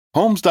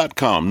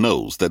Homes.com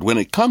knows that when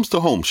it comes to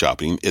home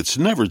shopping, it's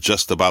never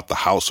just about the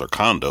house or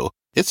condo.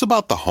 It's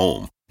about the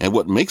home. And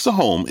what makes a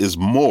home is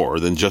more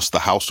than just the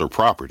house or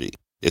property.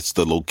 It's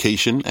the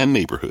location and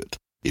neighborhood.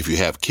 If you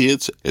have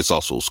kids, it's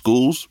also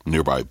schools,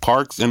 nearby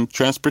parks, and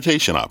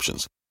transportation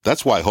options.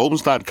 That's why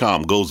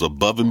Homes.com goes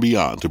above and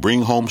beyond to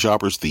bring home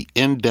shoppers the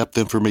in-depth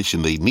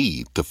information they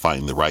need to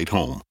find the right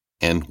home.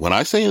 And when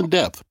I say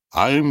in-depth,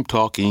 I'm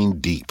talking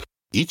deep.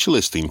 Each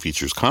listing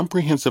features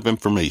comprehensive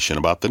information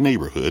about the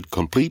neighborhood,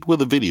 complete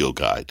with a video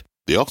guide.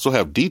 They also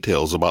have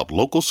details about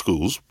local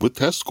schools with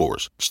test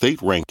scores, state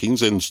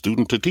rankings, and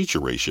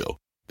student-to-teacher ratio.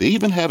 They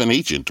even have an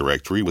agent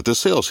directory with the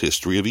sales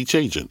history of each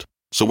agent.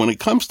 So when it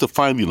comes to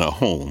finding a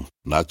home,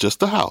 not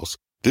just a house,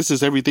 this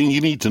is everything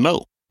you need to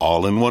know,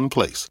 all in one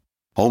place.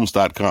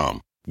 Homes.com.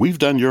 We've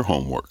done your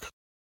homework.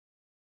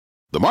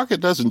 The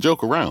market doesn't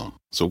joke around,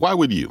 so why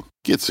would you?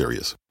 Get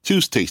serious.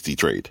 Choose Tasty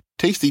Trade.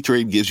 Tasty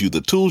Trade gives you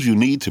the tools you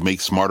need to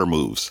make smarter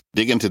moves.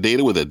 Dig into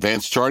data with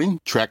advanced charting,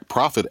 track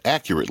profit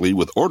accurately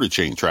with order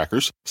chain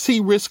trackers,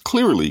 see risk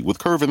clearly with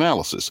curve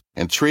analysis,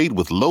 and trade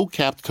with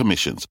low-capped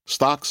commissions,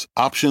 stocks,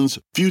 options,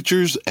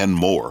 futures, and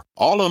more.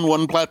 All on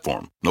one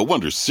platform. No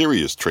wonder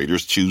serious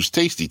traders choose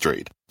Tasty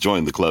Trade.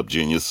 Join the club,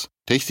 genius.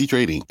 Tasty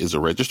Trading is a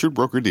registered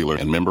broker-dealer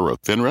and member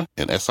of FINRA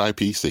and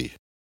SIPC.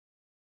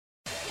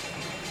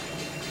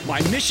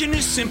 My mission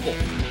is simple,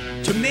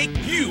 to make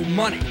you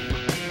money.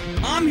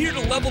 I'm here to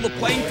level the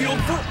playing field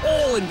for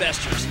all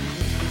investors.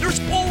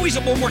 There's always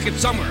a bull market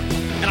somewhere,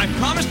 and I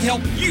promise to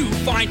help you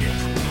find it.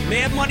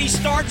 Mad Money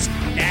starts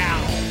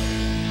now.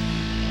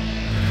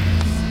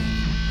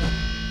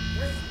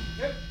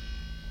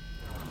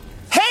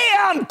 Hey,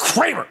 I'm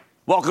Cramer.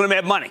 Welcome to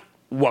Mad Money.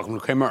 Welcome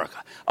to Cramerica.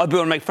 I'll be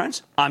able to make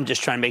friends. I'm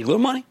just trying to make a little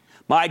money.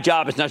 My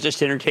job is not just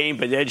to entertain,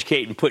 but to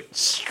educate and put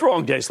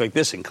strong days like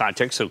this in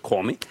context, so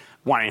call me.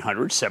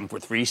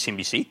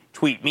 1-800-743-CNBC.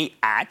 Tweet me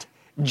at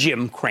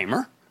Jim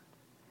Cramer.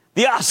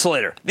 The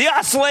oscillator. The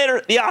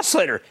oscillator. The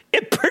oscillator.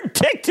 It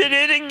predicted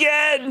it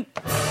again.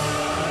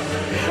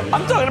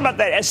 I'm talking about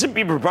that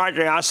S&P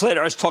proprietary oscillator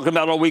I was talking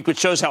about all week, which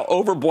shows how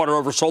overbought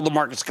or oversold the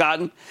market's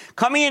gotten.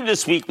 Coming into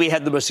this week, we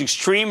had the most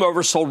extreme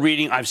oversold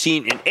reading I've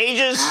seen in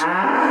ages.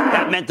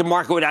 That meant the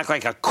market would act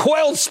like a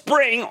coiled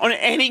spring on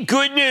any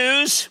good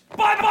news.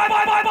 Buy, buy,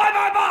 buy, buy, buy,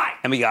 buy, buy.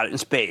 And we got it in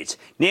spades.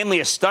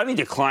 Namely, a stunning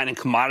decline in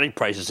commodity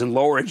prices and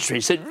lower interest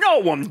rates that no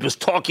one was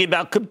talking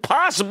about could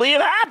possibly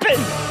have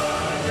happened.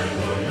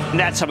 And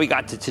that's how we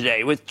got to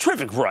today with a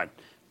terrific run.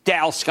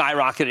 Dow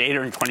skyrocketed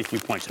 823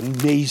 points.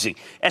 Amazing.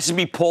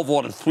 S&P pole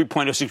vaulted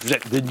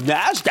 3.06%.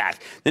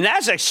 The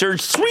NASDAQ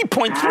surged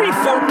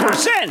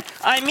 3.34%.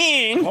 I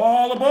mean,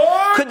 all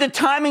aboard. Could the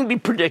timing be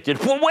predicted?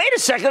 Well, wait a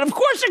second. Of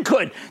course it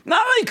could.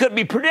 Not only could it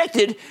be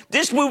predicted,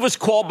 this move was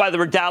called by the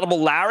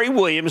redoubtable Larry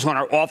Williams on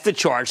our Off the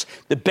Charts,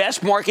 the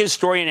best market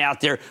historian out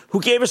there,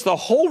 who gave us the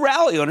whole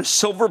rally on a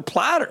silver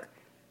platter.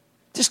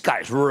 This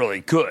guy's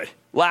really good.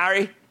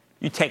 Larry,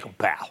 you take a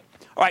bow.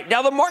 All right,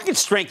 now the market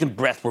strength and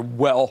breadth were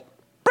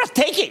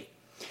breathtaking.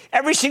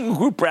 Every single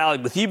group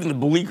rallied, with even the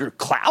beleaguered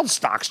cloud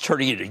stocks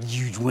turning into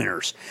huge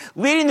winners.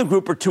 Leading the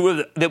group are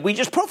two that we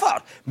just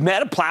profiled,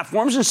 Meta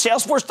Platforms and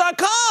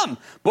Salesforce.com,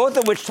 both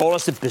of which told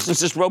us that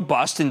business is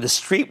robust and the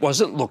street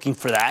wasn't looking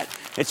for that.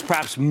 It's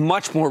perhaps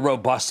much more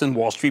robust than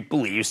Wall Street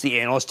believes. The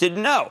analysts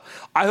didn't know.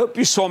 I hope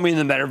you saw me in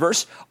the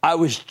metaverse. I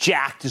was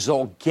jacked as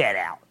all get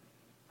out.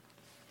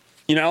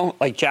 You know,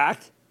 like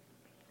jacked?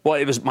 Well,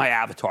 it was my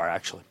avatar,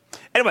 actually.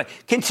 Anyway,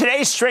 can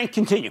today's strength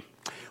continue?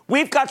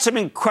 We've got some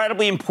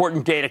incredibly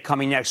important data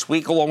coming next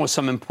week, along with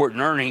some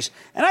important earnings,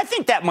 and I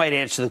think that might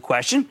answer the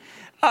question.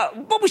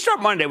 But we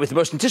start Monday with the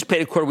most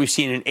anticipated quarter we've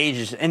seen in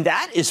ages, and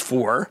that is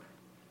for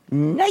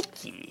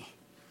Nike.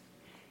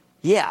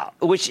 Yeah,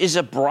 which is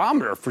a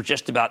barometer for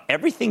just about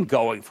everything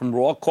going from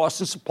raw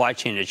costs and supply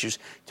chain issues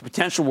to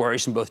potential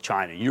worries in both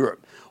China and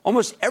Europe.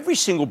 Almost every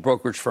single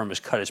brokerage firm has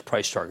cut its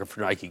price target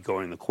for Nike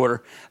going in the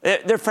quarter.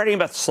 They're fretting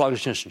about the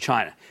sluggishness in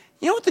China.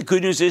 You know what the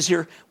good news is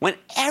here? When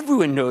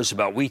everyone knows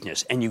about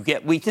weakness and you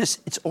get weakness,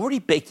 it's already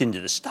baked into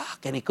the stock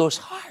and it goes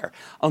higher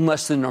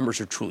unless the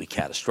numbers are truly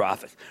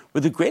catastrophic.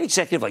 With a great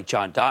executive like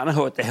John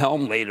Donahoe at the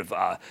helm,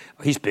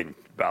 he's been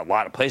a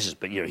lot of places,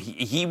 but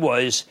he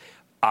was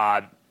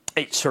at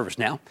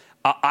ServiceNow.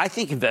 I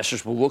think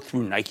investors will look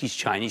through Nike's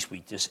Chinese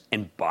weakness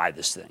and buy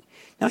this thing.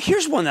 Now,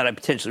 here's one that I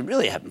potentially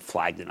really haven't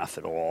flagged enough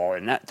at all,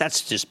 and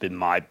that's just been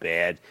my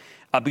bad.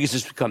 Because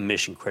it's become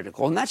mission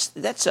critical. And that's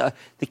the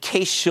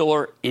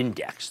Case-Shiller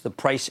Index, the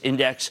price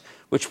index,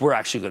 which we're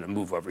actually going to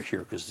move over here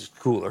because it's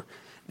cooler.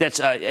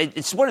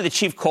 It's one of the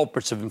chief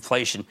culprits of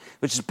inflation,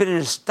 which has been an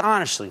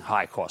astonishingly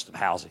high cost of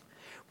housing.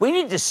 We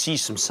need to see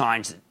some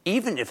signs that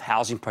even if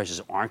housing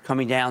prices aren't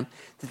coming down,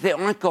 that they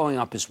aren't going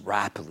up as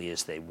rapidly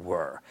as they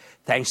were,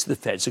 thanks to the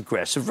Fed's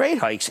aggressive rate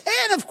hikes.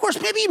 And, of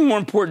course, maybe even more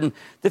important,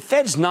 the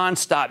Fed's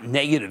nonstop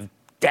negative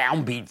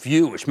downbeat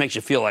view, which makes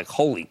you feel like,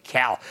 holy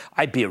cow,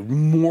 I'd be a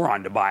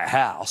moron to buy a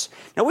house.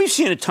 Now, we've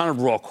seen a ton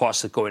of raw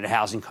costs that go into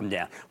housing come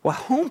down. Well,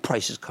 home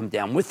prices come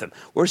down with them.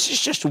 Or is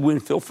this just a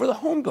windfall for the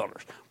home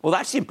builders? Well,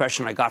 that's the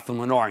impression I got from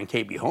Lennar and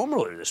KB Home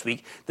earlier this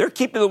week. They're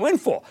keeping the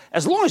windfall.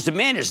 As long as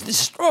demand is this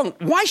strong,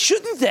 why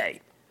shouldn't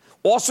they?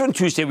 Also on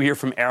Tuesday, we hear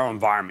from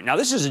AeroVironment. Now,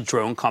 this is a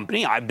drone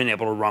company. I've been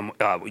able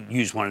to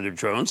use one of their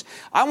drones.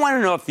 I want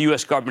to know if the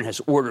U.S. government has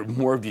ordered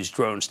more of these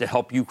drones to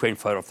help Ukraine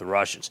fight off the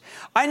Russians.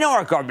 I know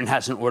our government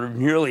hasn't ordered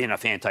nearly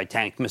enough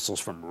anti-tank missiles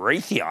from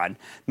Raytheon.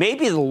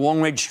 Maybe the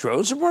long-range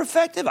drones are more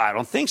effective. I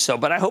don't think so,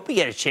 but I hope we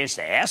get a chance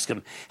to ask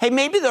them. Hey,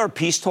 maybe there are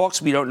peace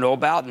talks we don't know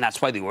about, and that's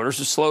why the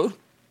orders are slowed.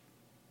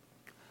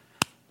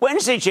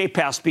 Wednesday, Jay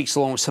Powell speaks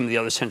along with some of the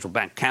other central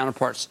bank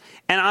counterparts,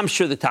 and I'm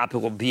sure the topic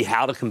will be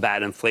how to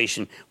combat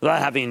inflation without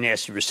having a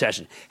nasty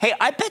recession. Hey,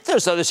 I bet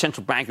those other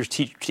central bankers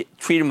treat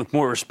them with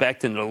more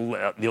respect than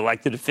the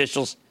elected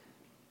officials.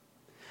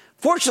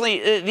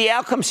 Fortunately, the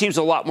outcome seems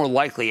a lot more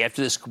likely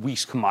after this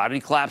week's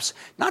commodity collapse,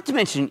 not to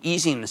mention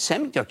easing the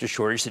semiconductor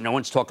shortage that no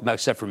one's talking about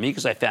except for me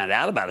because I found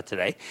out about it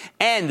today,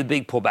 and the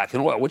big pullback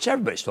in oil, which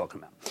everybody's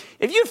talking about.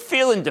 If you're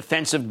feeling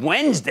defensive,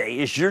 Wednesday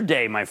is your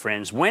day, my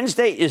friends.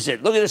 Wednesday is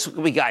it. Look at this, what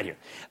we got here.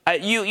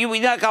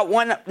 We not got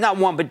not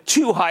one, but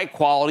two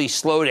high-quality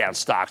slowdown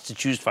stocks to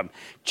choose from,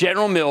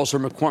 General Mills or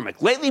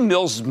McCormick. Lately,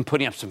 Mills has been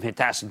putting up some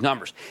fantastic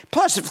numbers.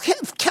 Plus,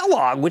 if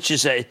Kellogg, which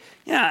is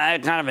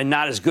kind of a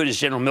not as good as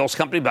General Mills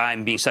company, but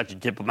I'm being such a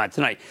diplomat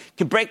tonight,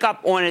 can break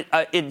up on it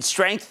in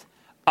strength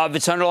of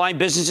its underlying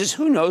businesses,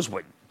 who knows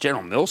what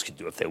General Mills could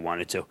do if they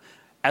wanted to.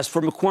 As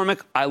for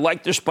McCormick, I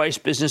like their spice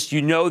business.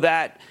 You know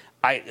that.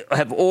 I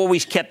have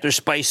always kept their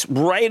spice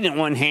right in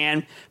one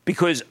hand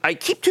because I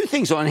keep two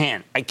things on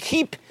hand. I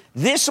keep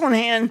this on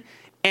hand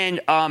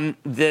and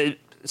the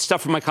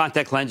stuff for my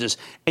contact lenses,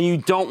 and you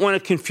don't want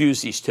to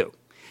confuse these two.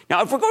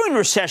 Now, if we're going into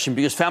recession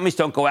because families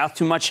don't go out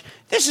too much,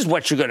 this is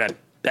what you're going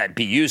to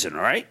be using,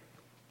 all right?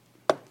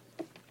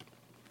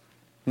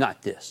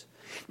 Not this.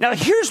 Now,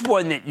 here's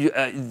one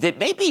that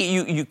maybe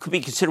you could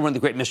be considered one of the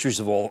great mysteries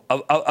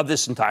of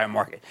this entire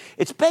market.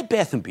 It's Bed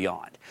Bath &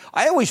 Beyond.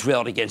 I always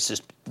railed against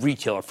this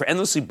retailer for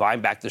endlessly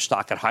buying back their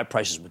stock at high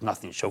prices with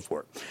nothing to show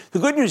for it. The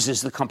good news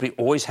is the company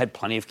always had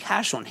plenty of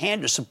cash on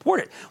hand to support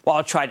it, while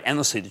it tried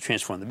endlessly to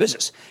transform the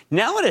business.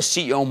 Now it has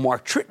CEO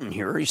Mark Tritton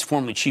here, he's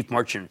formerly chief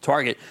merchant at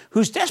Target,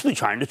 who's desperately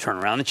trying to turn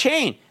around the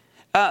chain.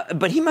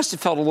 But he must have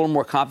felt a little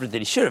more confident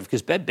than he should have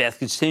because Bed Bath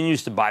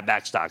continues to buy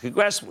back stock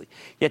aggressively.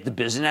 Yet the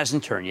business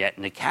hasn't turned yet,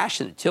 and the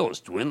cash in the till is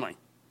dwindling.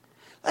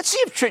 Let's see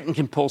if Tritton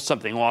can pull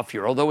something off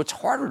here, although it's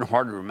harder and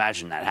harder to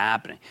imagine that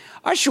happening.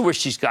 I sure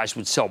wish these guys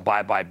would sell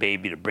Bye Bye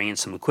Baby to bring in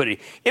some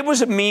liquidity. It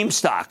was a meme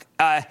stock.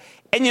 And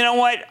you know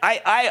what?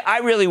 I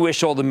really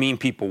wish all the meme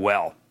people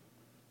well.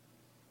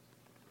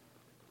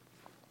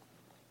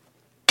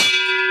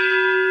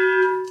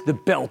 The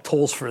bell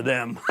tolls for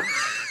them.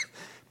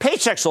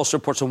 Paychex also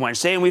reports on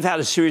Wednesday, and we've had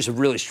a series of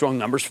really strong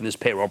numbers from this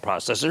payroll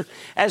processor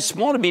as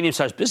small to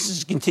medium-sized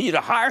businesses continue to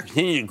hire,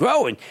 continue to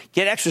grow, and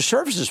get extra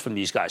services from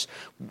these guys.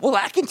 Will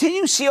that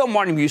continue? CEO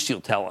Martin Mucci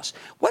will tell us.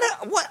 What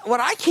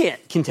I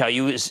can tell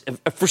you is,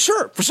 for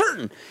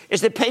certain, is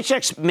that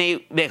Paychex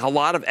may make a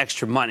lot of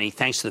extra money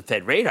thanks to the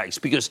Fed rate hikes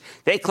because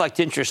they collect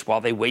interest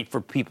while they wait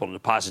for people to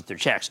deposit their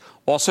checks,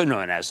 also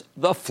known as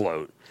the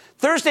float.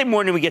 Thursday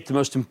morning, we get the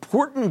most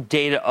important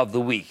data of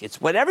the week. It's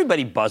what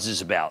everybody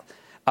buzzes about.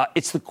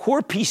 It's the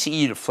core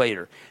PCE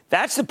deflator.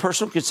 That's the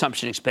personal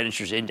consumption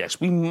expenditures index.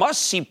 We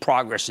must see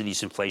progress in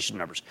these inflation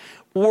numbers,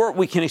 or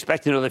we can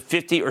expect another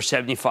 50 or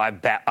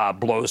 75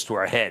 blows to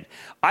our head.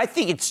 I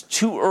think it's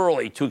too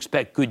early to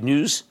expect good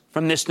news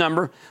from this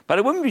number, but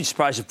I wouldn't be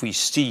surprised if we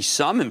see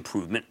some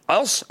improvement.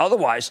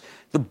 Otherwise,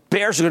 the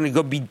bears are going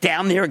to be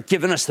down there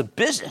giving us the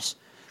business.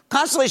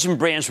 Constellation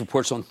Brands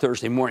reports on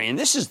Thursday morning, and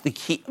this is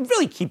the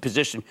really key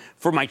position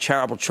for my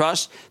charitable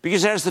trust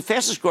because it has the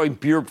fastest-growing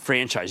beer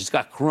franchise. It's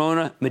got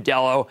Corona,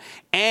 Modelo,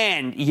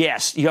 and,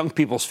 yes, young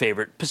people's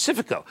favorite,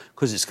 Pacifico,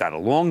 because it's got a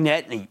long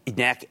neck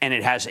and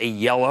it has a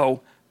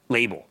yellow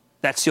label.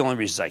 That's the only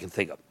reasons I can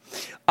think of.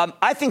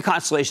 I think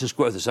Constellation's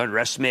growth is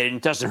underestimated, and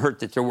it doesn't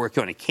hurt that they're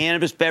working on a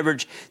cannabis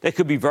beverage that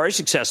could be very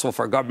successful if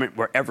our government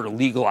were ever to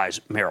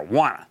legalize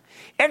marijuana.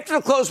 After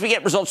the close, we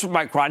get results from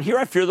Micron. Here,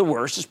 I fear the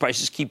worst as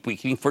prices keep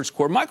weakening for its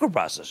core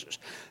microprocessors.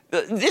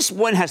 This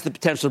one has the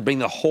potential to bring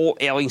the whole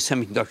ailing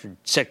semiconductor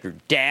sector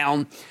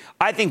down.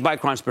 I think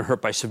Micron's been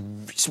hurt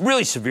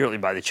really severely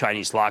by the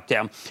Chinese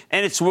lockdown,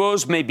 and its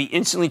woes may be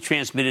instantly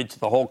transmitted to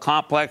the whole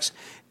complex.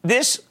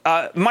 This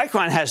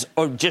Micron has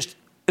just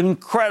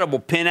incredible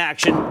pin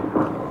action,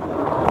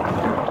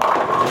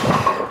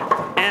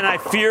 and I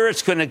fear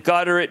it's going to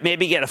gutter it,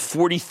 maybe get a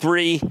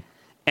 43.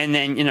 And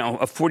then,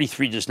 a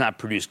 43 does not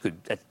produce good.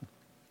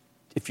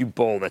 If you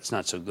bowl, that's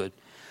not so good.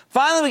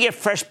 Finally, we get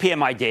fresh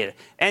PMI data,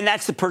 and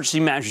that's the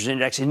Purchasing Managers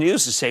Index. And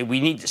needless to say, we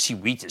need to see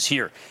weakness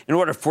here in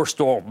order to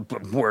forestall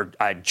more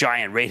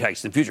giant rate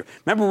hikes in the future.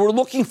 Remember, we're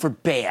looking for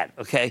bad,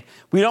 okay?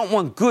 We don't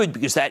want good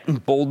because that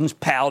emboldens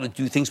Powell to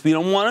do things we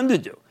don't want him to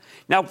do.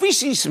 Now, if we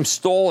see some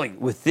stalling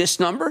with this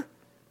number,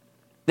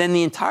 then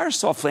the entire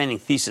soft landing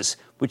thesis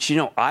which,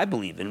 I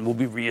believe in, will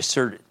be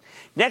reasserted.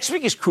 Next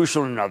week is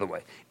crucial in another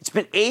way. It's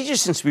been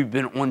ages since we've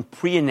been on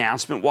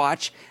pre-announcement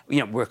watch,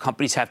 where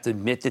companies have to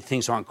admit that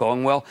things aren't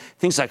going well.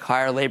 Things like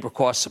higher labor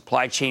costs,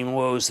 supply chain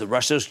woes, the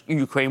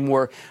Russia-Ukraine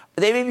war,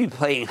 they may be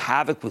playing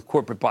havoc with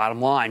corporate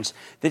bottom lines,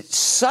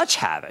 such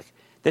havoc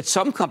that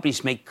some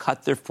companies may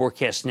cut their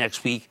forecast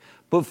next week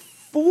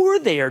before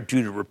they are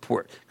due to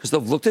report, because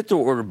they've looked at their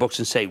order books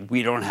and say,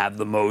 we don't have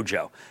the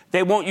mojo.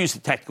 They won't use the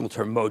technical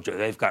term mojo.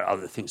 They've got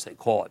other things they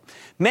call it.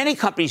 Many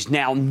companies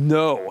now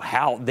know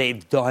how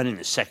they've done in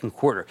the second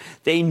quarter.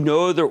 They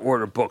know their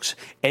order books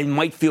and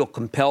might feel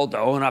compelled to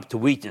own up to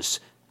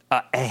weakness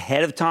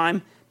ahead of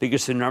time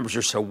because the numbers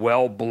are so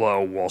well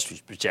below Wall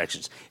Street's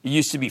projections. It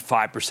used to be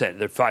 5%.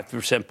 They're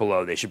 5%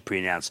 below. They should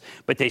pre-announce,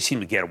 but they seem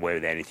to get away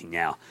with anything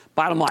now.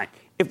 Bottom line,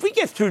 if we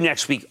get through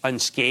next week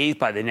unscathed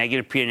by the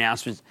negative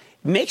pre-announcements,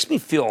 it makes me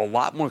feel a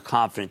lot more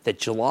confident that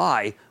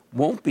July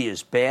won't be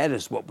as bad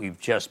as what we've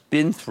just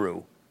been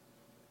through.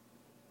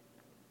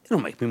 It'll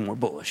make me more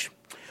bullish.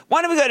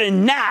 Why don't we go to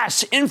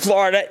Nass in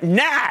Florida?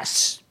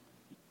 Nass!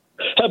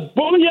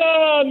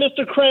 Booyah,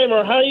 Mr.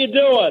 Cramer. How you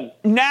doing?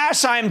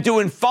 Nass, I'm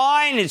doing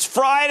fine. It's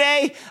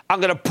Friday.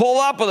 I'm going to pull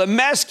up with a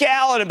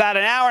mezcal in about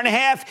an hour and a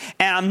half,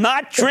 and I'm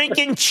not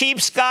drinking cheap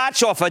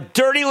scotch off a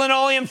dirty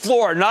linoleum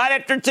floor. Not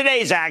after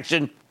today's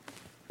action.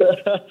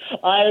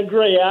 I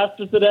agree.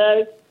 After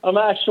today, I'm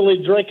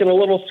actually drinking a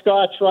little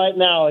scotch right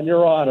now, in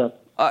your honor.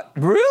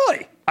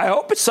 Really? I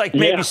hope it's like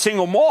maybe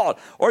single malt.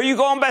 Or are you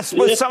going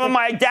with some of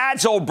my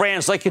dad's old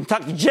brands like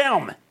Kentucky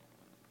Gentleman?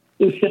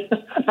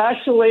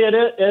 Actually, it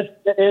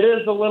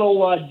is a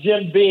little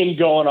Jim Beam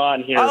going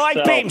on here. I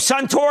like Beam.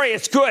 Suntory,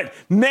 it's good.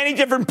 Many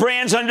different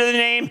brands under the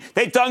name.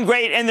 They've done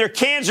great, and their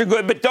cans are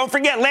good. But don't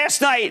forget,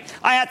 last night,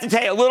 I have to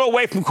tell you, a little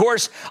away from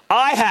course,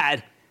 I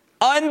had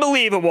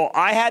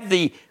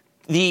the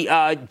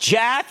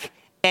Jack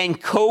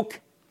and Coke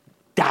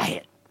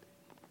Diet. It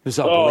was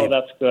unbelievable.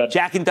 Oh, that's good.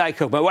 Jack and Diet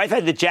Coke. My wife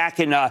had the Jack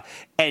and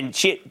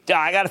she.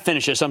 I got to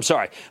finish this. I'm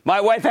sorry. My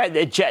wife had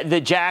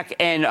the Jack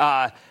and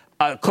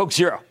Coke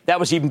Zero. That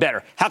was even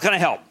better. How can I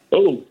help?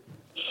 Oh,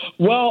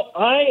 well,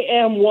 I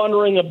am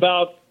wondering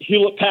about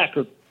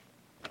Hewlett-Packard.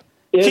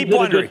 Keep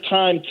wondering. Is it a good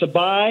time to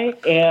buy?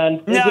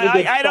 And no,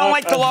 I don't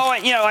like the low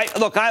end.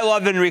 Look, I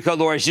love Enrico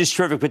Lori. He's just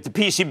terrific, but the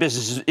PC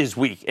business is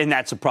weak, and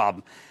that's a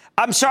problem.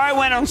 I'm sorry I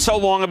went on so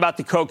long about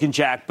the Coke and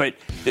Jack, but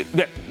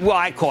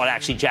I call it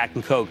actually Jack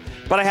and Coke.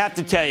 But I have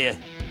to tell you,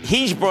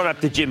 he's brought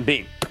up the Jim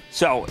Beam.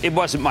 So it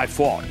wasn't my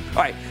fault.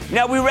 All right.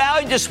 Now, we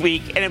rallied this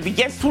week, and if we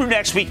get through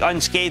next week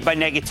unscathed by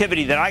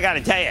negativity, then I got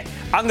to tell you,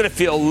 I'm going to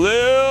feel a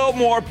little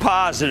more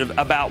positive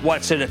about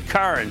what's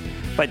occurring.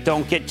 But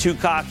don't get too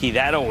cocky.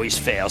 That always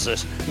fails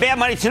us. Mad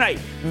Money tonight.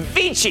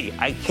 Vici.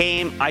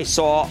 I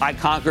saw, I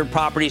conquered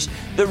properties.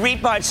 The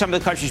REIT behind some of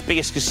the country's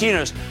biggest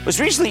casinos was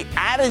recently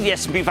added to the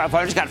S&P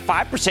 500. It's got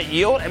 5%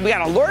 yield, and we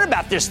got to learn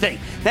about this thing.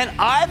 Then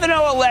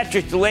Ivanhoe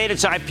Electric delayed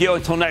its IPO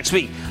until next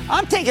week.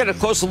 I'm taking a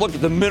closer look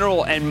at the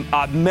mineral and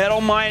metal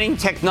mining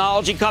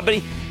technology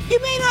company. You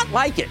may not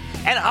like it.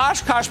 And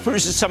Oshkosh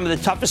produces some of the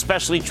toughest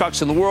specialty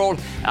trucks in the world.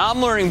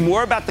 I'm learning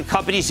more about the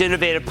company's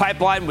innovative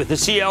pipeline with the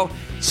CEO.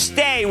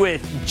 Stay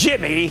with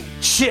Jimmy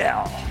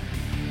Chill.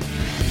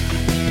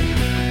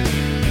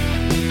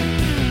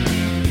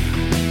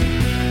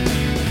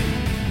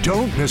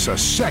 Don't miss a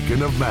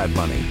second of Mad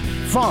Money.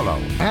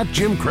 Follow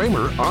 @Jim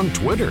Cramer on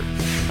Twitter.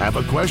 Have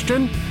a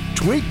question?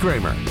 Tweet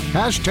Cramer.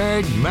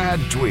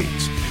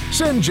 #MadTweets.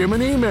 Send Jim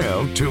an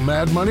email to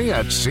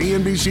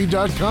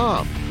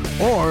madmoney@cnbc.com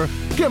or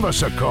give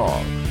us a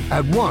call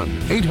at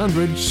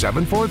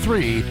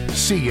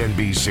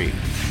 1-800-743-CNBC.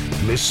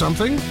 Miss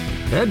something?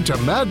 Head to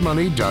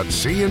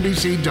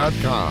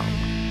madmoney.cnbc.com.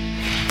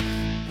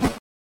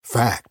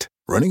 Fact.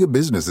 Running a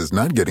business is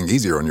not getting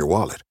easier on your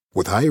wallet.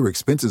 With higher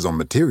expenses on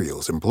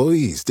materials,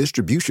 employees,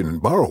 distribution,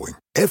 and borrowing,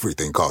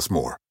 everything costs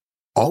more.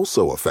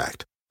 Also a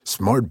fact.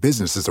 Smart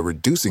businesses are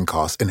reducing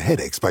costs and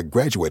headaches by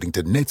graduating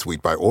to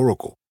NetSuite by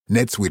Oracle.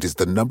 NetSuite is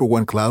the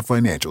 #1 cloud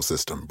financial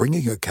system,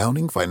 bringing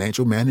accounting,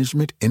 financial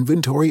management,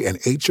 inventory, and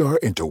HR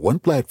into one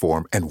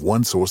platform and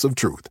one source of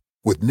truth.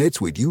 With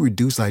NetSuite, you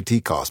reduce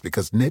IT costs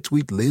because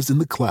NetSuite lives in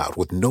the cloud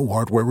with no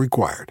hardware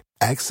required.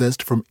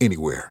 Accessed from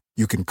anywhere,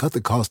 you can cut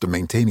the cost of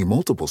maintaining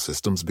multiple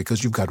systems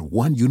because you've got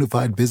one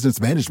unified business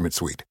management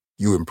suite.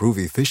 You improve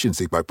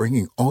efficiency by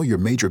bringing all your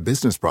major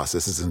business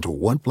processes into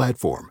one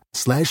platform,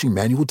 slashing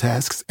manual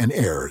tasks and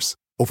errors.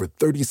 Over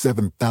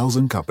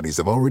 37,000 companies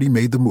have already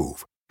made the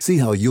move. See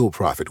how you'll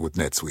profit with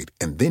NetSuite,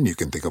 and then you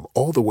can think of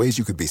all the ways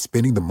you could be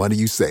spending the money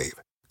you save.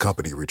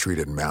 Company retreat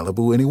in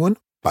Malibu, anyone?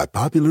 By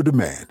popular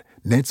demand,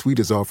 NetSuite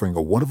is offering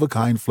a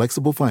one-of-a-kind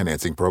flexible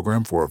financing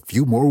program for a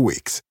few more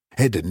weeks.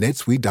 Head to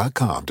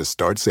netsuite.com to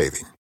start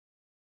saving.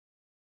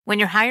 When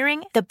you're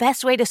hiring, the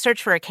best way to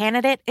search for a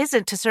candidate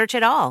isn't to search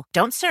at all.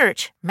 Don't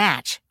search,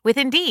 match with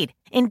Indeed.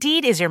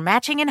 Indeed is your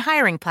matching and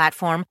hiring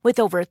platform with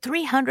over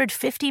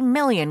 350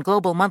 million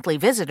global monthly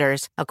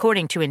visitors,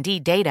 according to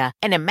Indeed data,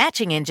 and a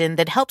matching engine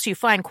that helps you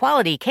find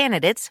quality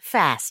candidates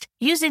fast.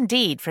 Use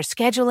Indeed for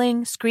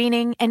scheduling,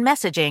 screening, and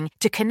messaging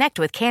to connect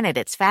with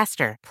candidates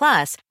faster.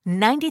 Plus,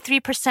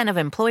 93% of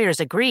employers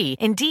agree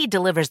Indeed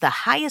delivers the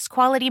highest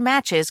quality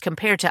matches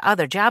compared to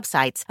other job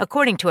sites,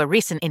 according to a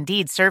recent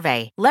Indeed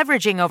survey.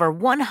 Leveraging over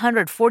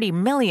 140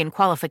 million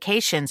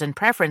qualifications and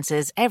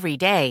preferences every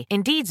day,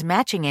 Indeed's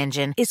matching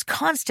engine is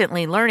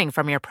constantly learning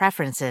from your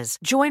preferences.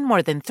 Join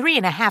more than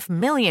 3.5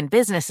 million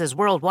businesses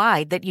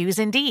worldwide that use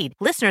Indeed.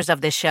 Listeners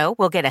of this show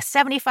will get a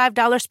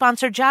 $75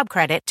 sponsored job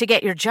credit to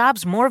get your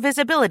jobs more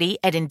visibility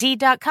at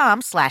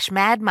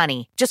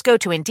Indeed.com/madmoney. Just go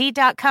to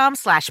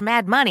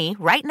Indeed.com/madmoney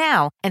right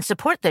now and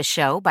support this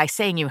show by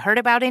saying you heard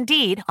about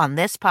Indeed on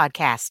this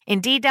podcast.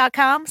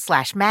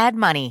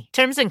 Indeed.com/madmoney.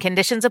 Terms and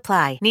conditions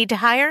apply. Need to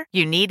hire?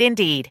 You need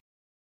Indeed.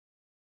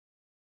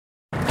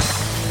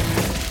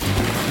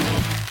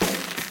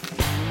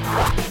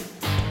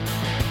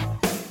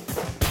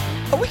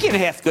 A week and a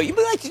half ago, you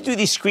like to do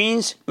these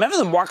screens. Remember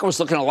the market was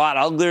looking a lot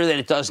uglier than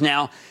it does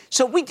now?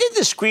 So we did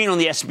the screen on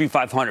the S&P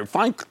 500.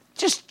 Find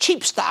just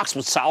cheap stocks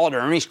with solid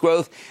earnings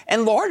growth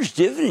and large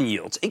dividend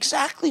yields.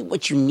 Exactly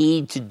what you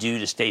need to do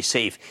to stay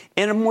safe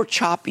in a more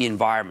choppy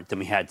environment than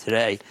we had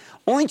today.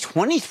 Only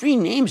 23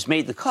 names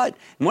made the cut.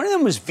 And one of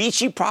them was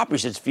Vici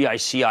Properties. It's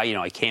VICI.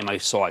 I came, I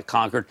saw, I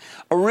conquered.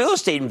 A real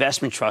estate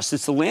investment trust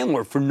that's the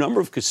landlord for a number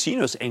of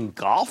casinos and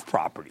golf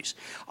properties.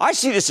 I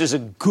see this as a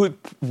good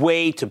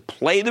way to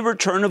play the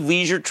return of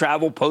leisure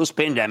travel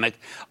post-pandemic.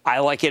 I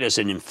like it as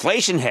an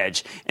inflation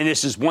hedge, and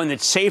this is one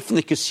that's safe from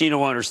the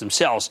casino owners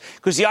themselves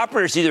because the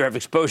operators either have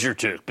exposure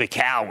to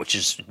Macau, which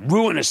is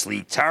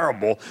ruinously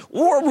terrible,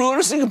 or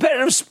ruinously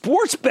competitive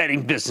sports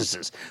betting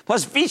businesses.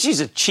 Plus, Vici's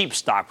a cheap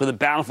stock with a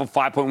bountiful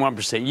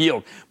 5.1%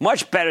 yield,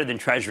 much better than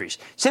treasuries.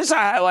 Since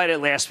I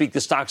highlighted last week, the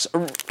stocks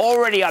are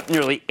already up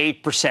nearly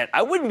 8%.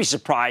 I wouldn't be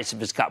surprised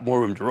if it's got more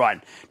room to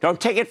run.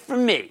 Don't take it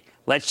from me.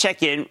 Let's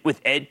check in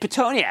with Ed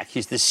Pitoniak.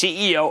 He's the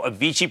CEO of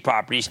Vici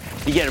Properties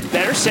to get a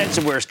better sense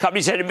of where his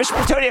company's headed. Mr.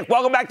 Pitoniak,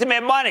 welcome back to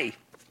Mad Money.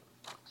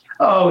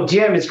 Oh,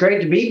 Jim, it's great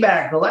to be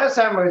back. The last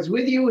time I was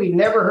with you, we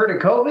never heard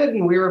of COVID,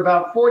 and we were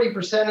about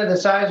 40% of the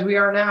size we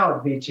are now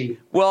at Vici.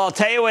 Well, I'll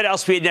tell you what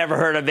else we'd never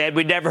heard of, Ed.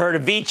 We'd never heard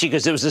of Vici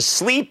because it was a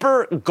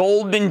sleeper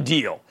Goldman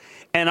deal.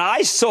 And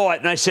I saw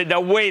it, and I said,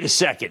 now, wait a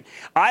second.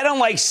 I don't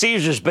like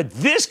Caesars, but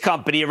this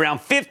company, around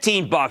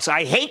 $15.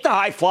 I hate the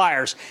high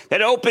flyers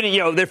that open,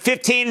 they're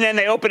 15, and then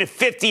they open at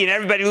 50, and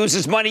everybody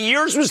loses money.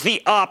 Yours was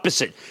the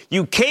opposite.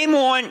 You came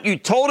on, you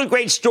told a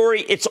great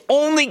story. It's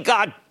only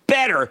got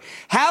better.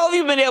 How have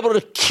you been able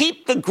to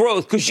keep the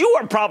growth? Because you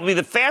are probably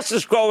the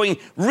fastest growing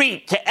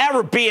REIT to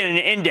ever be in an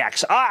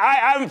index.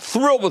 I'm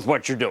thrilled with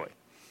what you're doing.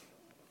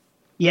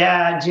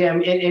 Yeah,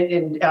 Jim,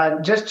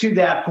 just to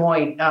that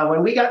point,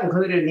 when we got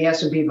included in the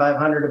S&P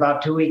 500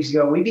 about 2 weeks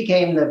ago, we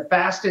became the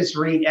fastest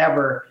REIT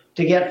ever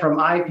to get from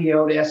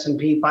IPO to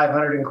S&P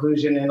 500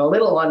 inclusion in a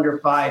little under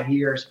 5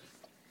 years.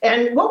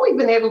 And what we've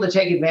been able to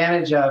take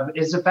advantage of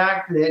is the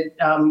fact that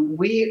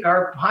we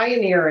are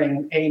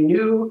pioneering a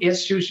new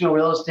institutional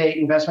real estate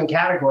investment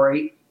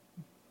category,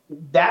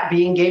 that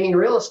being gaming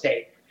real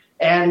estate.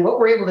 And what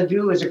we're able to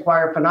do is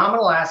acquire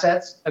phenomenal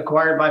assets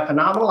acquired by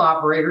phenomenal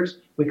operators.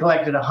 We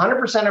collected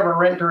 100% of our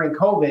rent during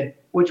COVID,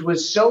 which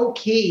was so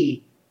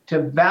key to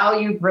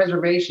value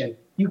preservation.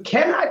 You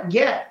cannot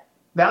get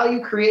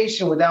value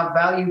creation without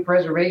value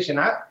preservation.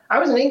 I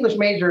was an English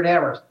major at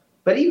Amherst.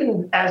 But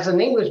even as an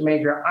English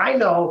major, I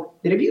know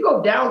that if you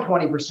go down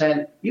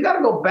 20%, you got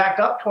to go back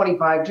up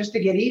 25 just to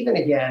get even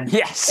again.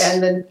 Yes.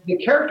 And then the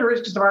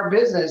characteristics of our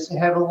business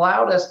have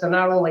allowed us to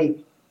not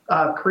only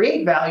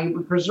create value,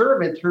 but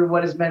preserve it through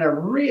what has been a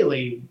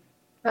really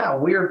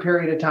weird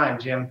period of time,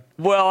 Jim.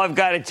 Well, I've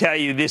got to tell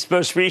you, this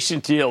most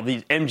recent deal,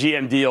 the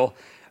MGM deal,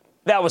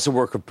 that was a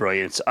work of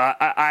brilliance.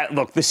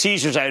 Look, the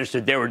Caesars, I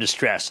understood, they were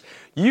distressed.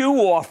 You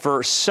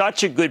offer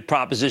such a good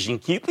proposition.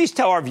 Can you please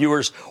tell our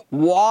viewers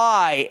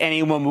why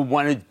anyone would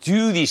want to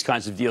do these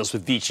kinds of deals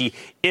with Vici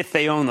if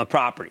they own the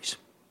properties?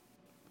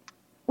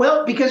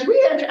 Well, because we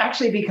have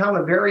actually become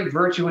a very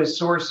virtuous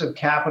source of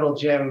capital,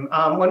 Jim.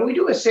 When we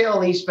do a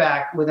sale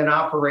leaseback with an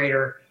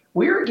operator,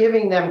 we're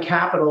giving them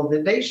capital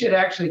that they should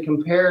actually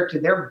compare to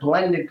their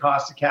blended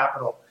cost of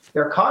capital,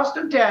 their cost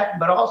of debt,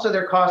 but also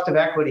their cost of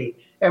equity.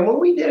 And when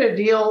we did a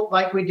deal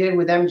like we did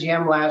with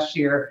MGM last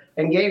year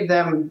and gave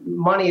them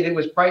money that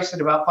was priced at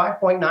about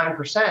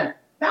 5.9%,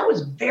 that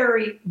was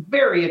very,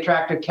 very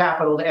attractive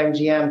capital to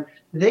MGM.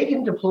 They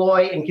can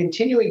deploy and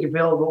continuing to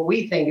build what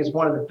we think is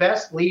one of the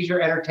best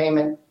leisure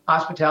entertainment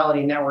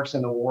hospitality networks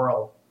in the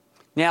world.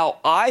 Now,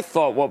 I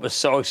thought what was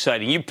so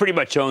exciting, you pretty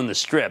much own the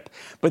Strip,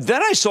 but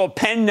then I saw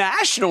Penn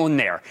National in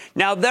there.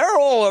 Now, they're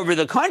all over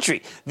the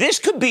country. This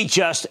could be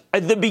just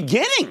the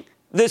beginning.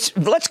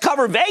 Let's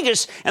cover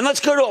Vegas, and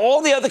let's go to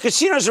all the other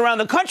casinos around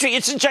the country.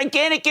 It's a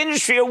gigantic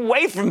industry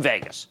away from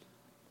Vegas.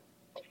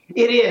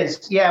 It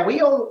is. Yeah,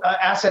 we own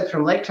assets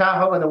from Lake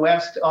Tahoe in the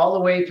west all the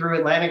way through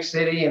Atlantic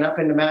City and up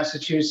into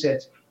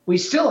Massachusetts. We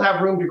still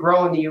have room to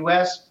grow in the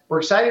U.S. We're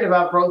excited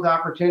about growth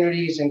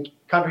opportunities in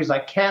countries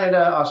like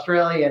Canada,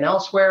 Australia, and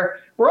elsewhere.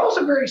 We're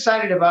also very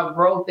excited about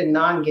growth in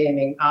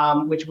non-gaming,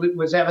 which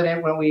was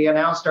evident when we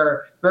announced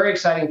our very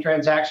exciting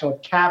transaction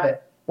with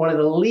Cabot, one of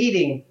the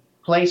leading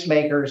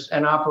placemakers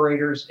and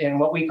operators in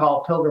what we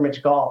call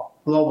pilgrimage golf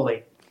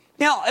globally.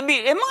 Now, I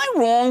mean, am I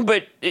wrong?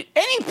 But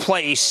any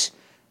place,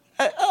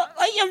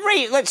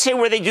 let's say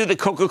where they do the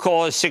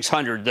Coca-Cola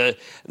 600, the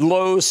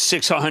Lowe's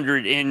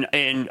 600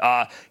 in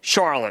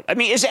Charlotte. I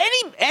mean, is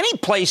any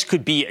place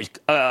could be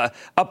a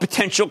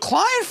potential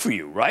client for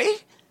you,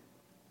 right?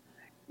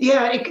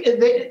 Yeah,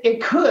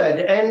 it could,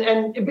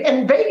 and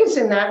Vegas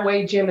in that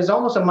way, Jim, is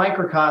almost a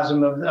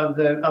microcosm of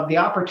the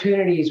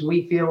opportunities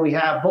we feel we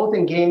have both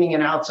in gaming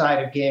and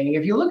outside of gaming.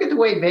 If you look at the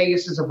way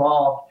Vegas has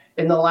evolved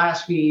in the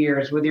last few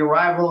years, with the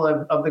arrival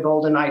of the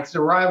Golden Knights,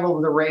 the arrival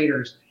of the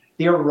Raiders,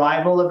 the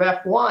arrival of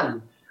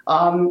F1,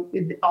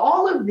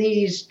 all of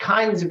these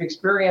kinds of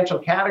experiential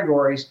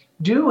categories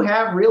do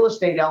have real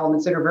estate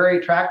elements that are very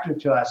attractive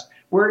to us.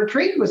 We're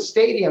intrigued with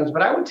stadiums,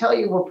 but I would tell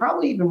you we're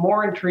probably even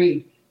more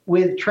intrigued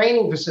with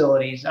training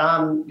facilities.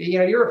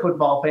 You're a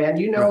football fan.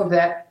 You know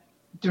that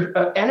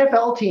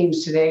NFL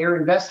teams today are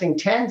investing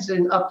tens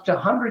and up to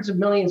hundreds of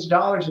millions of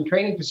dollars in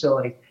training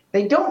facilities.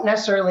 They don't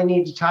necessarily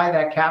need to tie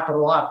that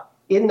capital up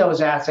in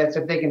those assets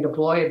if they can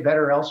deploy it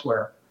better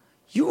elsewhere.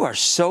 You are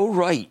so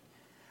right.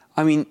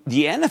 I mean,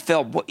 the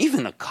NFL,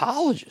 even the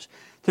colleges,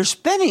 they're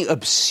spending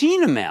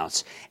obscene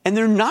amounts, and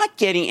they're not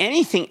getting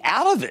anything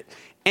out of it.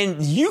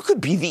 And you could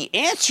be the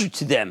answer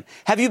to them.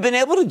 Have you been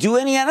able to do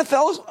any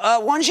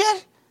NFL ones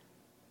yet?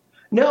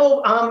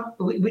 No,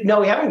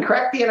 we haven't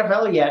cracked the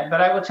NFL yet, but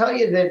I will tell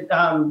you that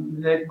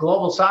that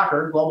global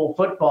soccer, global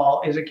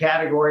football is a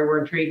category we're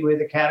intrigued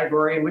with, a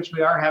category in which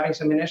we are having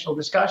some initial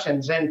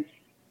discussions. And,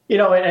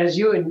 as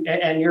you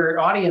and your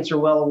audience are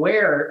well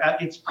aware,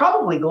 it's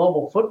probably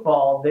global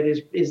football that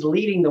is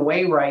leading the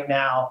way right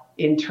now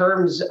in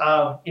terms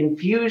of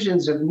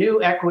infusions of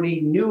new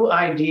equity, new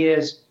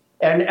ideas,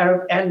 and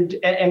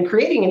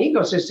creating an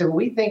ecosystem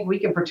we think we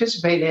can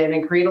participate in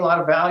and create a lot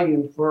of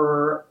value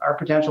for our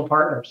potential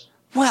partners.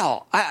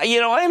 Well, I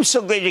am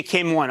so glad you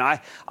came on.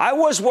 I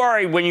was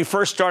worried when you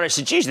first started. I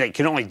said, geez, they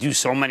can only do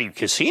so many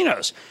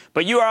casinos.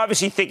 But you are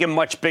obviously thinking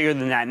much bigger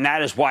than that, and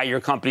that is why your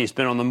company has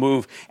been on the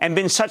move and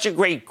been such a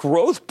great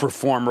growth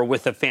performer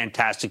with a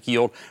fantastic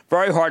yield.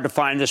 Very hard to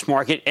find in this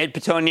market. Ed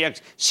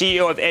Pitoniak,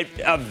 CEO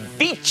of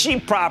Vici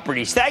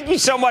Properties. Thank you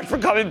so much for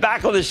coming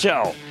back on the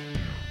show.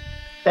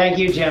 Thank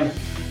you, Jim.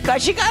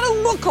 Guys, you got to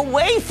look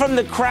away from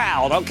the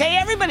crowd, okay?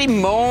 Everybody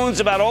moans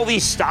about all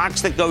these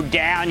stocks that go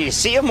down. You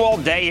see them all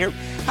day here.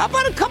 How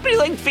about a company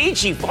like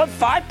Vici,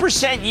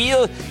 5%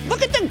 yield?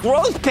 Look at the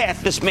growth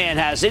path this man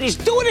has, and he's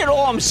doing it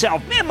all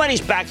himself. Mad Money's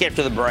back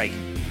after the break.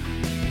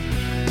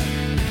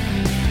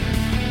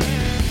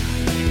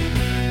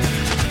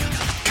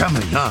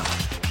 Coming up,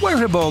 where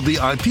have all the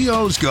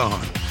IPOs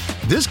gone?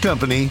 This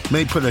company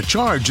may put a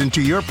charge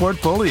into your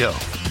portfolio.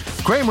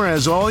 Cramer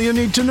has all you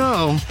need to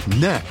know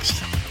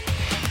next.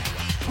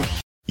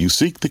 You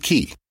seek the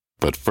key,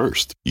 but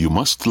first, you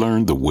must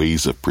learn the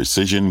ways of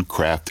precision,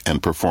 craft,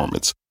 and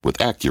performance with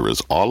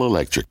Acura's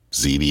all-electric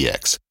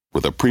ZDX.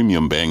 With a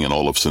premium Bang &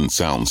 Olufsen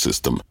sound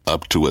system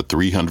up to a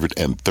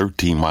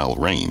 313-mile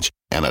range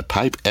and a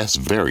Type S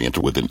variant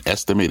with an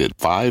estimated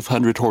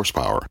 500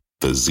 horsepower,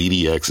 the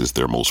ZDX is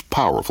their most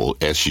powerful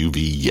SUV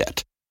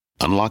yet.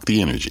 Unlock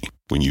the energy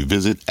when you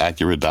visit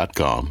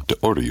Acura.com to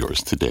order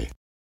yours today.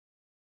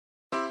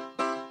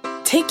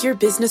 Take your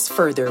business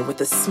further with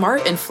the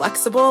smart and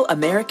flexible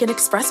American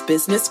Express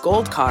Business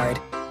Gold Card.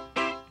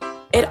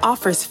 It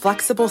offers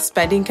flexible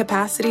spending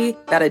capacity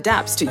that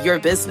adapts to your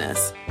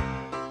business.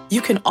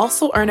 You can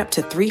also earn up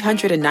to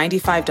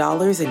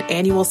 $395 in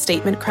annual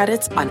statement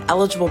credits on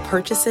eligible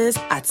purchases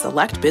at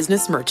select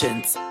business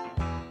merchants.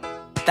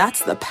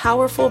 That's the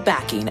powerful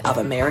backing of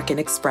American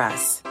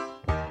Express.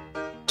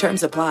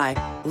 Terms apply.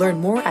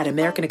 Learn more at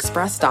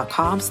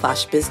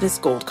americanexpress.com/business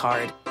gold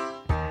card.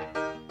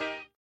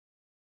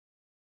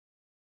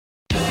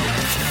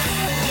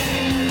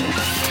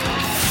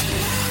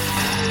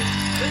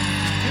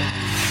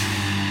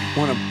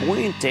 On a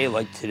buoyant day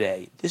like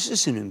today, this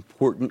is an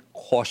important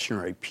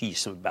cautionary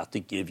piece I'm about to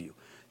give you.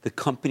 The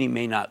company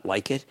may not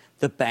like it,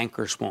 the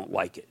bankers won't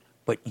like it,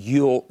 but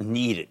you'll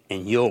need it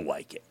and you'll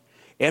like it.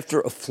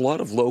 After a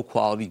flood of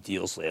low-quality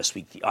deals last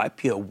week, the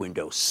IPO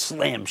window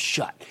slammed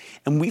shut,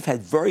 and we've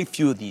had very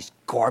few of these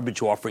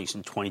garbage offerings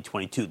in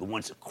 2022, the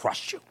ones that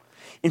crushed you.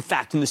 In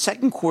fact, in the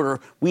second quarter,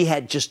 we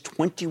had just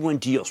 21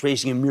 deals,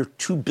 raising a mere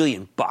 $2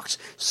 billion.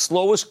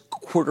 Slowest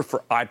quarter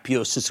for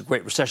IPOs since the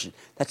Great Recession.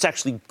 That's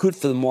actually good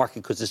for the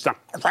market because it's not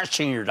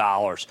crushing your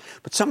dollars.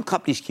 But some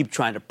companies keep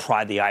trying to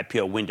pry the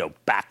IPO window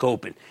back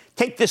open.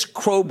 Take this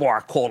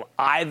crowbar called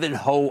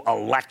Ivanhoe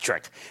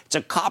Electric. It's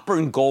a copper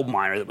and gold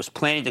miner that was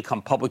planning to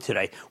come public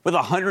today with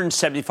a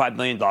 $175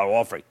 million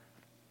offering.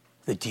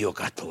 the deal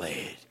got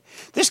delayed.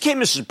 This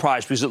came as a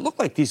surprise because it looked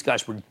like these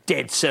guys were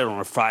dead set on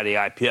a Friday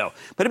IPO.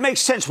 But it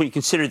makes sense when you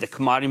consider that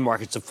commodity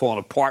markets have fallen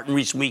apart in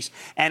recent weeks,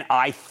 and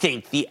I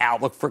think the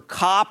outlook for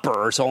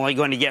copper is only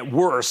going to get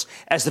worse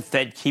as the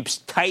Fed keeps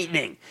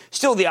tightening.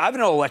 Still, the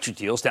Ivanhoe Electric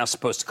deal is now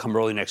supposed to come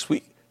early next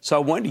week. So I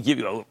wanted to give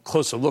you a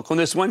closer look on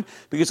this one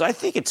because I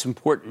think it's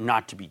important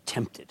not to be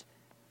tempted.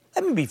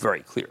 Let me be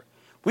very clear.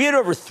 We had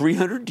over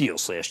 300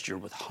 deals last year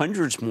with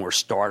hundreds more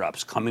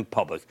startups coming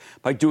public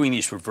by doing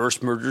these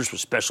reverse mergers with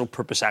special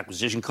purpose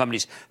acquisition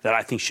companies that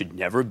I think should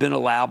never have been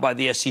allowed by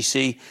the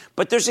SEC.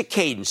 But there's a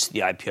cadence to the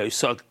IPO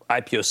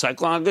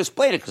cycle, and I'm going to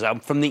explain it because I'm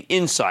from the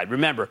inside.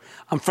 Remember,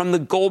 I'm from the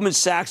Goldman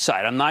Sachs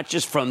side. I'm not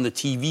just from the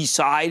TV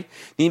side.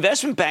 The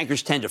investment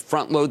bankers tend to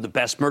front load the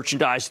best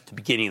merchandise at the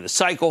beginning of the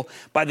cycle.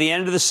 By the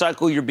end of the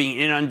cycle, you're being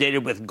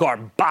inundated with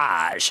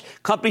garbage,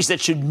 companies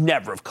that should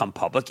never have come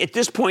public. At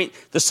this point,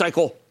 the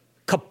cycle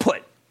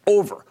kaput,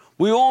 over.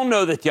 We all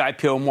know that the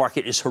IPO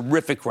market is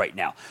horrific right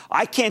now.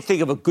 I can't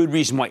think of a good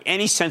reason why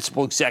any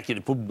sensible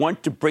executive would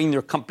want to bring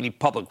their company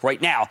public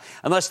right now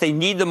unless they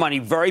need the money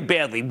very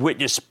badly.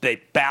 Witness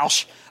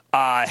Bausch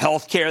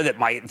Healthcare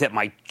that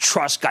my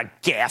trust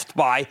got gaffed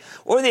by,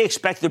 or they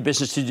expect their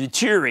business to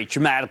deteriorate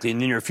dramatically in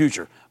the near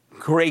future.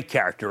 Great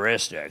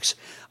characteristics.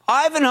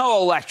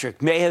 Ivanhoe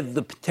Electric may have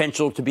the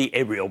potential to be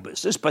a real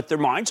business, but their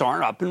mines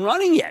aren't up and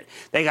running yet.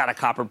 They got a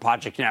copper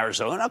project in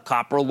Arizona,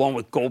 copper along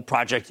with gold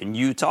project in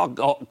Utah.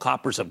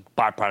 Copper's a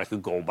byproduct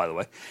of gold, by the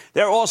way.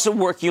 They're also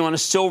working on a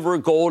silver,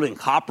 gold, and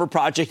copper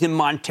project in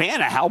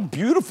Montana. How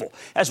beautiful.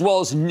 As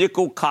well as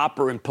nickel,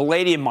 copper, and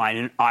palladium mine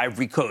in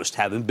Ivory Coast.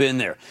 Haven't been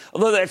there.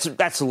 Although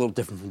that's a little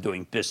different from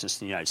doing business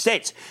in the United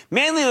States.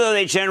 Mainly, though,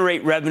 they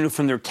generate revenue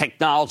from their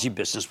technology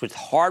business with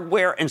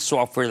hardware and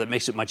software that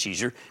makes it much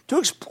easier to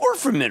explore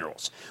for minerals.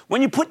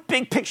 When you put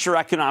big picture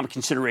economic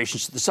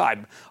considerations to the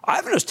side,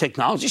 Ivanhoe's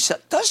technology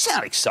does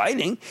sound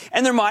exciting,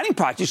 and their mining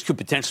projects could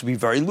potentially be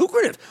very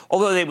lucrative,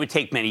 although they would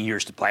take many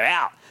years to play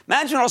out.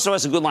 Management also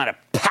has a good line of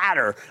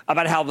patter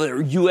about how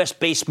their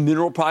U.S.-based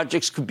mineral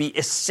projects could be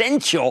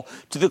essential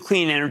to the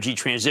clean energy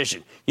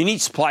transition. You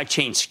need supply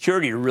chain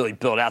security to really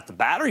build out the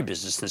battery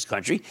business in this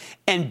country,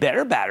 and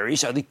better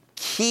batteries are the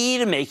key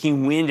to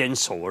making wind and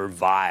solar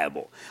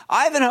viable.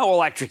 Ivanhoe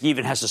Electric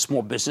even has a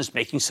small business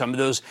making some of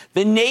those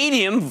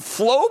vanadium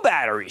flow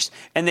batteries,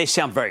 and they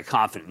sound very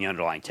confident in the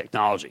underlying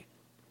technology.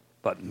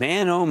 But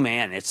man, oh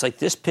man, it's like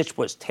this pitch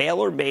was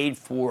tailor-made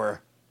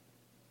for,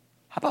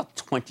 how about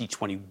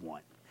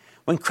 2021?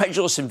 When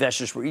credulous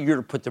investors were eager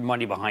to put their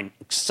money behind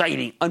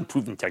exciting,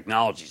 unproven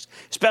technologies,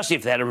 especially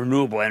if they had a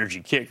renewable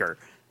energy kicker.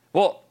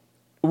 Well,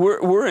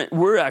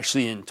 we're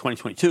actually in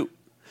 2022.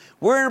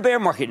 We're in a bear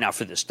market now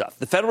for this stuff.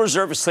 The Federal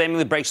Reserve is slamming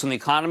the brakes on the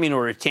economy in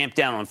order to tamp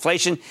down on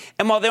inflation.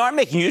 And while they aren't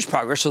making huge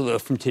progress, although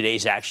from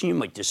today's action you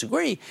might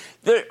disagree,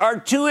 there are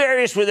two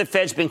areas where the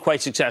Fed's been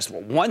quite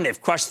successful. One,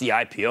 they've crushed the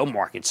IPO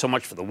market, so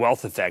much for the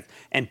wealth effect,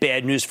 and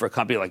bad news for a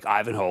company like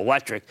Ivanhoe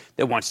Electric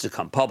that wants to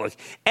come public.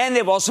 And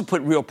they've also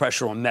put real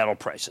pressure on metal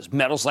prices,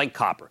 metals like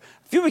copper.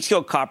 A few weeks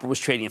ago, copper was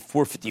trading at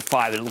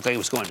 $4.55, and it looked like it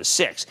was going to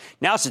 $6.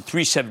 Now it's at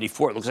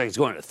 $3.74. It looks like it's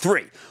going to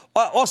 $3.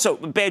 Also,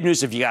 bad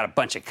news if you got a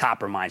bunch of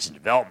copper mines in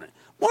development.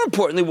 More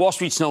importantly, Wall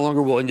Street's no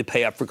longer willing to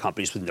pay up for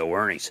companies with no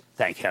earnings.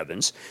 Thank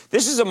heavens.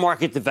 This is a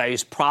market that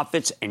values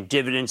profits and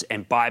dividends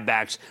and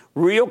buybacks,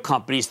 real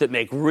companies that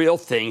make real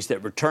things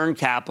that return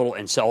capital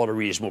and sell at a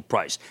reasonable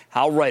price.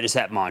 How right has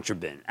that mantra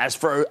been? As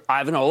for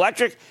Ivanhoe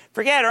Electric,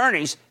 forget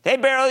earnings. They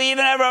barely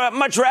even have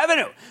much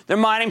revenue. Their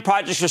mining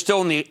projects are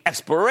still in the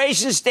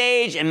exploration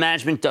stage, and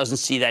management doesn't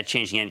see that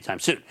changing anytime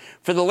soon.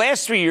 For the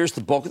last 3 years,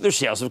 the bulk of their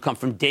sales have come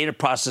from data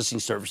processing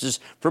services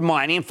for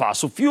mining and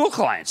fossil fuel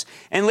clients.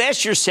 And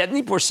last year,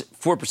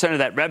 74% of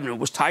that revenue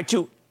was tied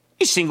to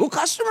a single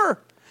customer.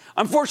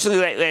 Unfortunately,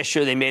 last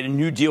year they made a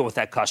new deal with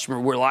that customer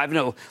where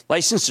Ivanhoe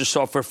licensed their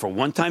software for a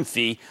one-time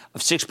fee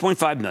of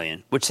 $6.5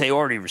 million, which they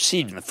already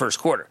received in the first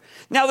quarter.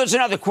 Now, there's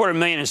another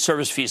 $250,000 in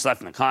service fees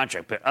left in the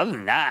contract, but other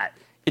than that,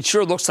 it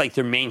sure looks like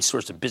their main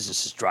source of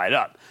business is dried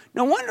up.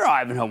 No wonder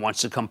Ivanhoe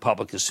wants to come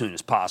public as soon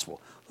as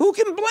possible. Who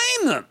can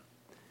blame them?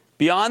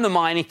 Beyond the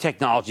mining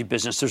technology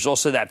business, there's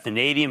also that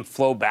vanadium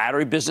flow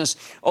battery business,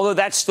 although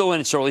that's still in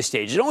its early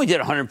stage. It only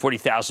did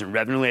 $140,000 in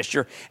revenue last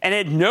year and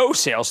had no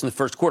sales in the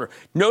first quarter.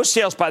 No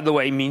sales, by the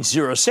way, means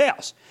zero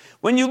sales.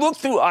 When you look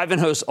through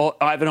Ivanhoe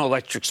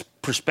Electric's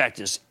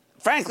prospectus,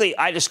 frankly,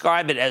 I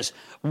describe it as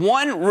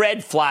one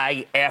red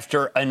flag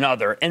after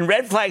another. And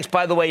red flags,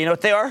 by the way, you know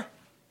what they are?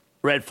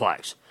 Red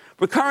flags.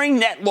 Recurring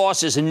net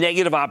losses and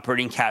negative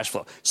operating cash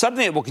flow,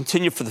 something that will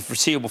continue for the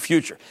foreseeable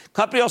future.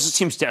 Company also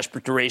seems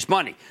desperate to raise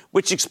money,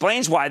 which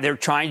explains why they're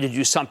trying to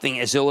do something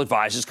as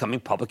ill-advised as coming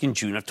public in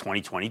June of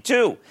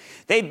 2022.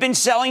 They've been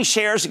selling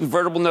shares and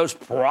convertible notes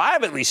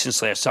privately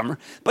since last summer,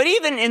 but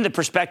even in the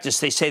prospectus,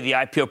 they say the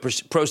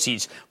IPO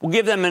proceeds will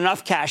give them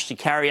enough cash to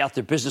carry out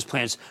their business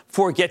plans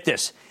for, get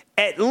this,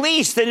 at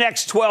least the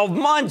next 12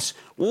 months.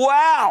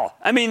 Wow.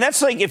 I mean,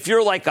 that's like if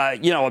you're like a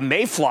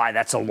mayfly,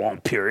 that's a long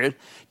period.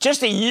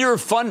 Just a year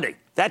of funding.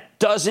 That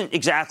doesn't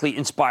exactly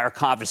inspire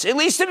confidence, at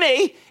least to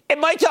me. It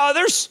might to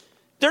others.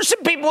 There's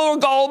some people who are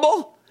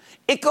gullible.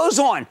 It goes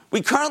on.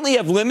 We currently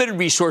have limited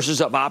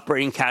resources of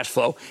operating cash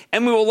flow,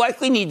 and we will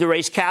likely need to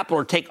raise capital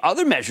or take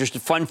other measures to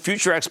fund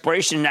future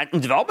exploration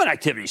and development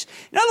activities.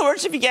 In other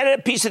words, if you get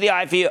a piece of the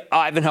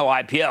Ivanhoe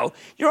IPO,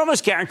 you're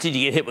almost guaranteed to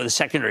get hit with a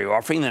secondary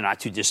offering in the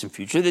not-too-distant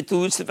future that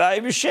dilutes the value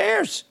of your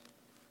shares.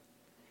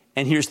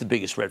 And here's the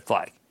biggest red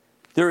flag.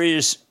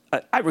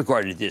 I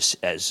regarded this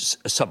as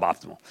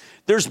suboptimal.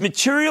 There's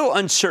material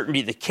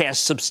uncertainty that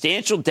casts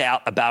substantial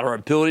doubt about our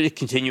ability to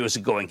continue as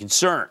a going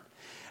concern.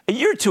 A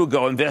year or two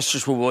ago,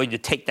 investors were willing to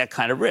take that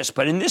kind of risk.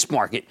 But in this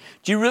market,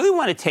 do you really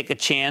want to take a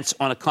chance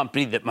on a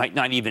company that might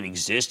not even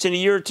exist in a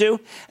year or two?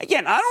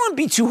 Again, I don't want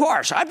to be too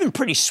harsh. I've been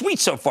pretty sweet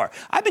so far.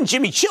 I've been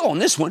Jimmy Chill on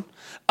this one.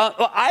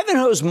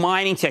 Ivanhoe's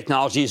mining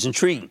technology is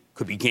intriguing.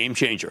 Could be game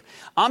changer.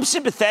 I'm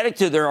sympathetic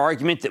to their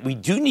argument that we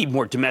do need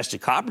more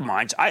domestic copper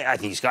mines. I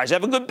think these guys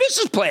have a good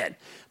business plan.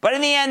 But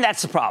in the end,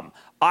 that's the problem.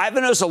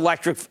 Ivanhoe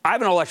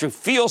Electric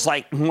feels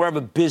like more of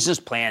a business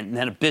plan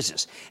than a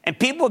business. And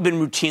people have been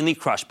routinely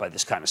crushed by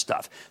this kind of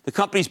stuff. The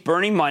company's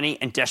burning money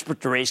and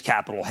desperate to raise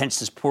capital, hence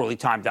this poorly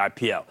timed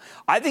IPO.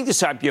 I think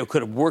this IPO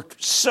could have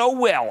worked so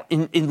well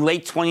in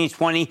late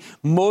 2020,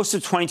 most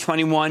of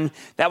 2021.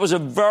 That was a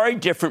very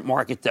different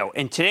market, though.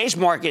 And today's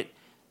market,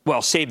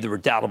 well, save the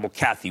redoubtable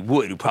Cathie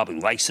Wood, who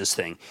probably likes this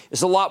thing,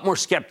 is a lot more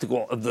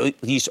skeptical of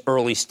these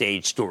early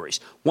stage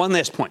stories. One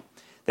last point.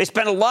 They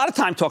spend a lot of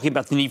time talking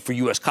about the need for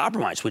U.S. copper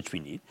mines, which we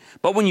need.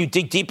 But when you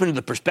dig deep into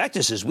the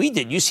prospectus, as we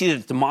did, you see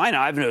that the mine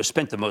Ivanhoe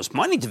spent the most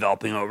money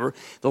developing over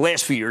the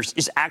last few years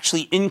is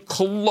actually in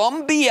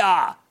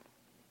Colombia.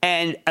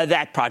 And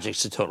that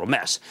project's a total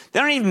mess.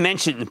 They don't even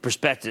mention it in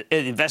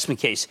the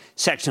investment case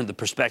section of the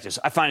prospectus.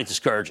 I find it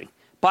discouraging.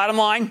 Bottom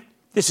line,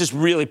 this is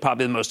really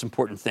probably the most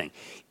important thing.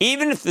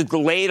 Even if the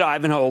delayed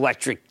Ivanhoe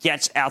Electric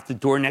gets out the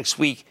door next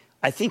week,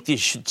 I think they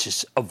should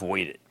just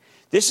avoid it.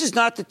 This is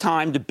not the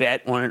time to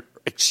bet on an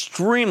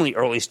extremely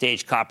early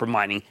stage copper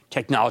mining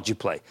technology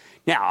play.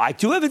 Now, I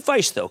do have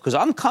advice, though, because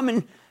I'm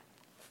coming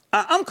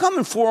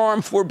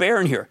forearm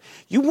forbearing here.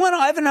 You want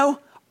Ivanhoe?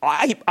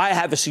 I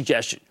have a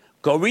suggestion.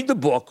 Go read the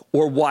book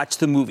or watch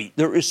the movie.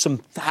 There is some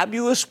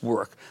fabulous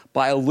work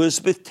by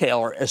Elizabeth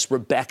Taylor as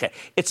Rebecca.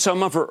 It's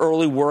some of her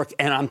early work,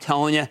 and I'm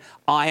telling you,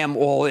 I am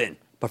all in.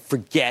 But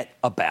forget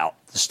about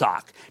the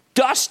stock.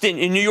 Dustin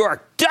in New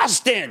York.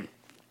 Dustin!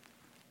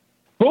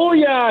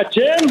 Booyah,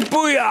 Jim.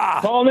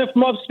 Booyah. Calling in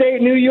from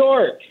upstate New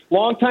York.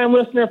 Long-time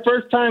listener,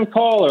 first-time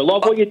caller.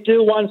 Love what you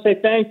do. Want to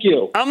say thank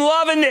you. I'm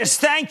loving this.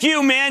 Thank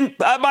you, man.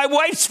 My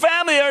wife's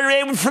family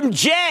are from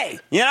Jay,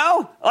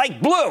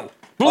 like Blue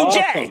awesome.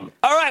 Jay.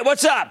 All right,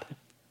 what's up?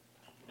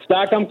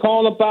 Stock I'm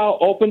calling about,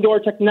 Open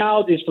Door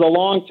Technologies for the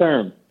long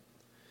term.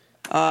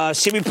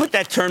 See, we put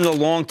that term, the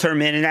long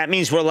term, in, and that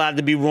means we're allowed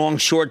to be wrong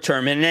short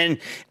term. And then,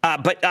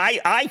 but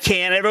I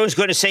can't. Everyone's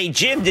going to say,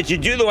 Jim, did you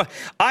do the?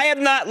 I have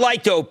not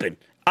liked Open.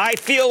 I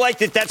feel like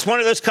that's one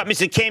of those companies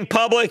that came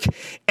public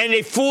and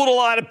they fooled a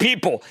lot of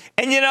people.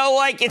 And,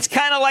 it's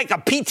kind of like a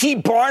P.T.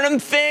 Barnum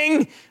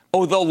thing.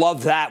 Oh, they'll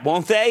love that,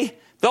 won't they?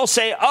 They'll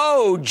say,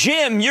 oh,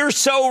 Jim, you're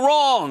so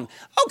wrong.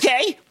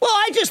 Okay, well,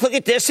 I just look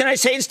at this and I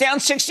say it's down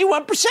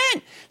 61%.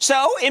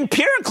 So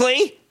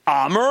empirically,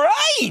 I'm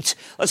right.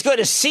 Let's go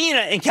to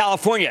Cena in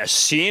California.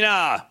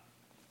 Cena.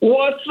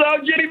 What's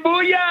up, Jitty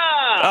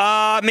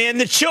Booyah? Man,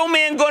 the chill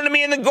man going to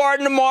be in the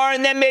garden tomorrow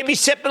and then maybe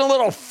sipping a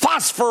little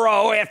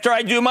Phosphoro after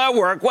I do my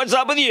work. What's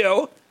up with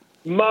you?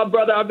 My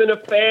brother, I've been a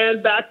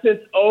fan back since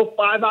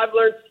 2005. I've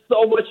learned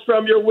so much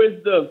from your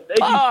wisdom. Thank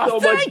you so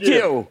much,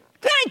 Jim.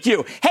 Thank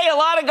you. Hey, a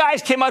lot of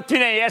guys came up to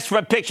me and asked for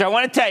a picture. I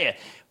want to tell you,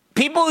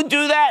 people who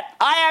do that,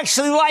 I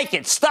actually like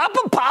it. Stop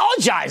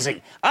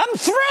apologizing. I'm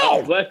thrilled.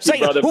 Oh, bless you,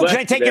 brother. Can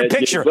I take your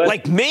picture?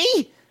 Like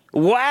me?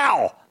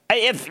 Wow.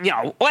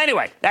 Well,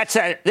 anyway,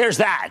 there's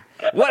that.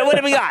 What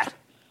do we got?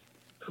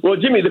 Well,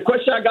 Jimmy, the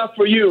question I got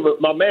for you,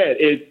 my man,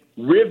 is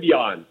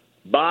Rivian.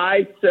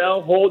 Buy,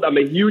 sell, hold. I'm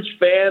a huge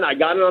fan. I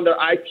got it on their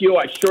IPO.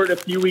 I shorted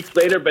a few weeks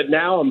later, but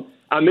now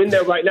I'm in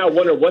there right now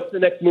wondering what's the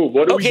next move.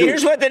 What do we do? Okay,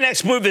 here's what the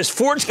next move is.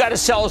 Ford's got to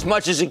sell as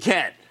much as it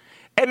can,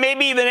 and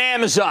maybe even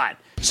Amazon.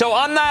 So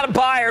I'm not a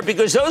buyer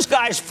because those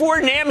guys,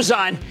 Ford and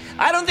Amazon,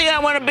 I don't think I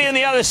want to be on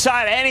the other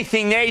side of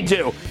anything they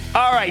do.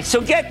 All right,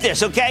 so get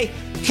this, okay?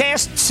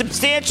 Cast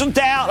substantial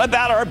doubt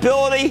about our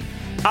ability.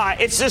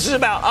 This is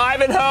about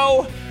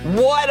Ivanhoe.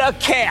 What a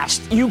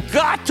cast. You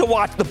got to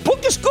watch. The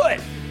book is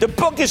good. The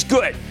book is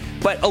good.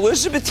 But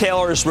Elizabeth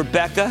Taylor is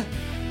Rebecca.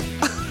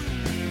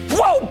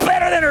 Whoa,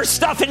 better than her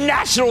stuff in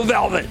National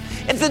Velvet.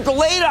 If the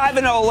delayed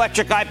Ivanhoe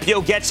Electric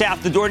IPO gets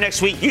out the door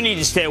next week, you need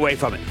to stay away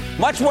from it.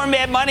 Much more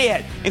Mad Money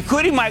ahead,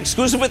 including my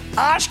exclusive with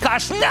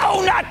Oshkosh.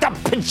 No, not the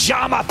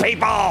pajama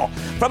people.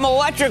 From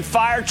electric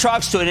fire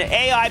trucks to an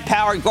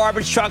AI-powered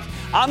garbage truck,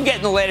 I'm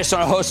getting the latest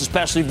on a host of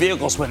specialty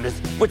vehicles with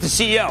the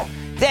CEO.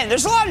 Then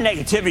there's a lot of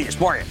negativity in this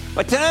market,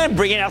 but tonight I'm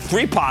bringing out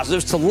 3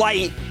 positives to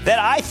light that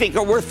I think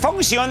are worth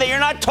focusing on that you're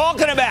not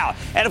talking about.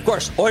 And of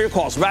course, all your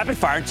calls rapid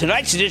fire in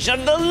tonight's edition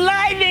of the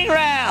Lightning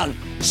Round.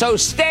 So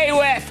stay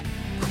with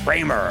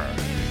Cramer.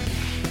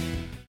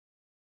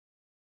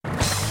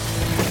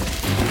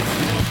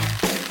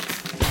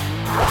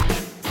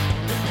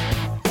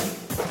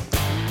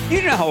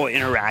 You know how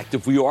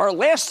interactive we are.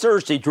 Last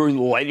Thursday during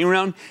the lightning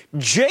round,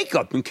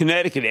 Jacob in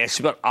Connecticut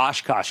asked about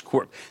Oshkosh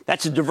Corp.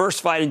 That's a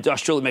diversified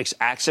industrial that makes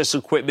access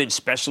equipment,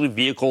 specialty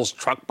vehicles,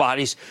 truck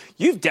bodies.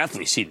 You've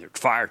definitely seen their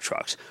fire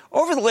trucks.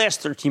 Over the last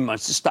 13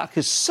 months, the stock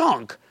has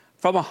sunk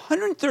from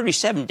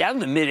 137 down to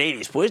the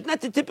mid-80s. Boy, isn't that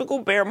the typical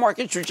bear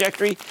market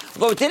trajectory?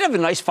 Although it did have a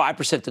nice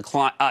 5%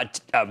 decline,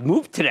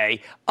 move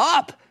today,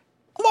 up,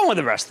 along with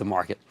the rest of the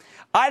market.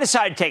 I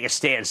decided to take a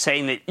stand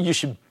saying that you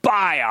should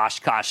buy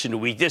Oshkosh in the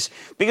week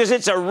because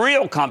it's a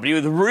real company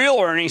with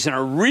real earnings and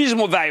a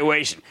reasonable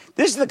valuation.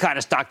 This is the kind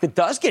of stock that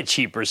does get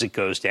cheaper as it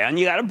goes down.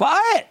 You got to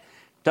buy it.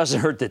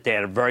 Doesn't hurt that they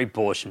had a very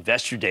bullish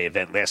Investor Day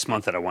event last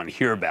month that I want to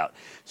hear about.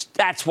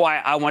 That's why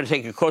I want to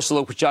take a closer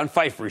look with John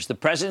Pfeiffer. He's the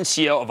president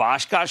and CEO of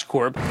Oshkosh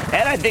Corp.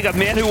 And I think a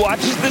man who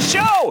watches the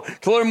show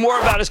to learn more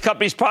about his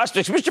company's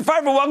prospects. Mr.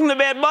 Pfeiffer, welcome to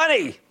Mad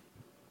Money.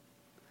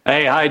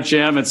 Hey, hi,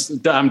 Jim.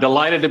 I'm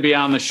delighted to be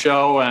on the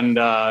show and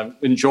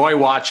enjoy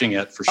watching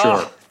it for sure.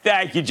 Oh,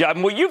 thank you,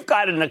 John. Well, you've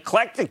got an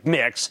eclectic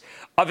mix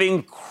of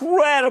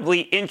incredibly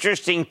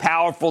interesting,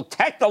 powerful,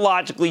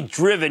 technologically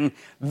driven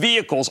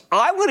vehicles.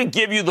 I want to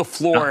give you the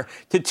floor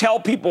to tell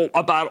people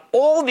about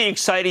all the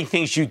exciting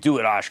things you do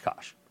at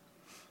Oshkosh.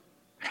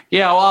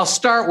 Yeah, well, I'll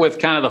start with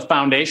kind of the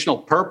foundational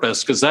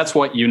purpose because that's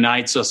what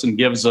unites us and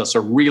gives us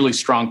a really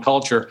strong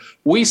culture.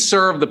 We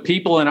serve the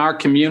people in our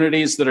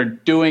communities that are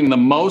doing the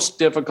most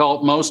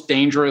difficult, most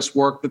dangerous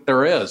work that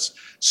there is.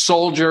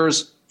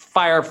 Soldiers,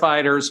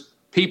 firefighters,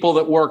 people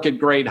that work at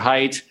great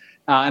height.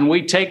 And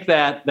we take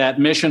that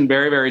mission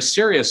very, very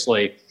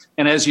seriously.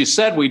 And as you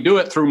said, we do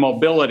it through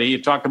mobility.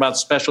 You talked about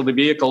specialty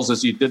vehicles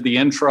as you did the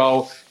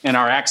intro and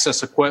our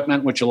access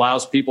equipment, which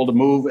allows people to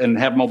move and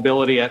have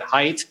mobility at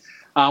height.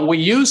 We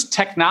use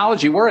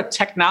technology. We're a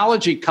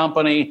technology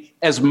company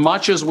as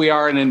much as we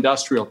are an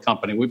industrial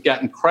company. We've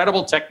got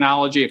incredible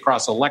technology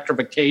across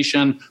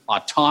electrification,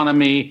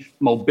 autonomy,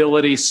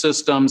 mobility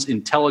systems,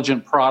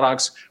 intelligent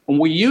products. And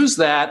we use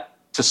that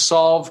to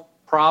solve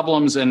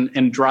problems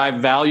and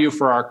drive value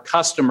for our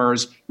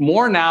customers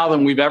more now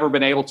than we've ever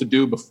been able to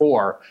do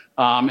before.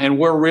 And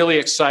we're really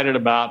excited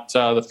about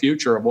the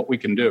future of what we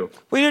can do.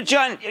 Well,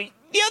 John,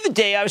 the other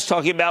day I was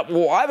talking about,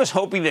 I was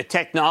hoping that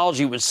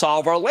technology would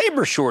solve our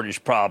labor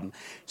shortage problem.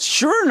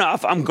 Sure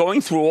enough, I'm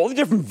going through all the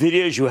different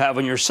videos you have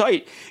on your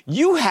site.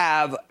 You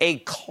have a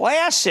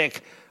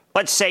classic,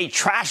 let's say,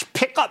 trash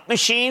pickup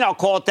machine, I'll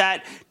call it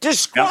that.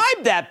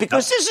 Describe that,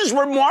 because this is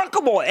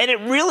remarkable, and it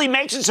really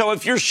makes it so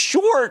if you're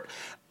short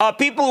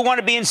people who want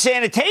to be in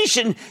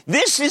sanitation,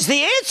 this is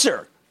the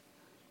answer.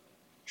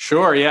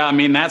 Sure, yeah. I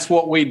mean, that's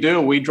what we do.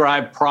 We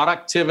drive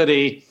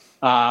productivity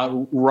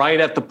right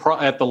at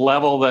the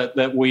level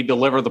that we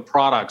deliver the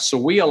product. So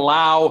we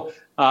allow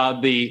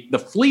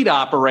the fleet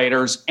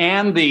operators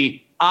and the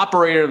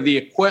operator of the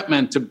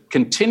equipment to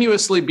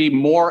continuously be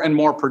more and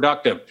more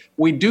productive.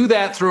 We do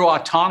that through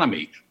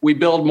autonomy. We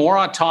build more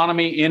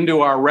autonomy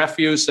into our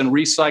refuse and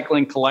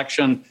recycling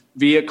collection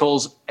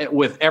vehicles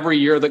with every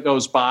year that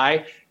goes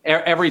by.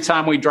 Every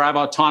time we drive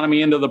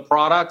autonomy into the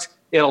product,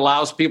 it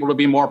allows people to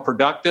be more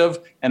productive,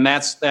 and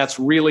that's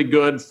really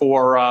good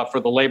for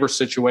the labor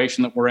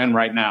situation that we're in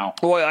right now.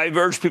 Boy, I've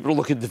urged people to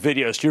look at the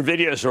videos. Your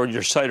videos on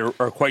your site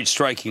are quite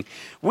striking.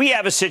 We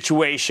have a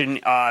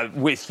situation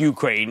with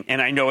Ukraine, and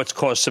I know it's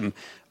caused some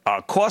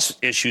cost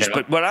issues,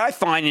 but what I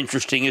find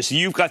interesting is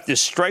you've got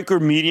this Stryker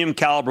medium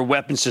caliber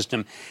weapon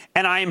system,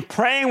 and I am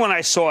praying when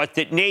I saw it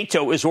that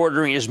NATO is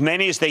ordering as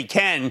many as they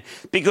can,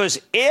 because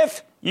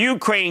if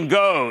Ukraine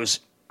goes,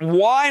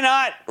 why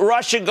not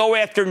Russia go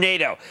after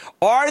NATO?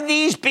 Are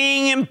these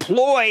being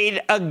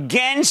employed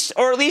against,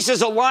 or at least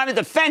as a line of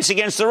defense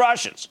against the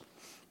Russians?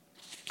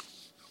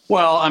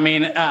 Well, I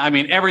mean,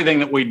 everything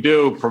that we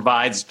do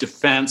provides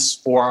defense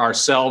for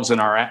ourselves and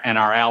our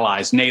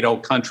allies, NATO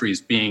countries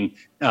being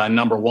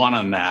number one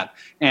on that.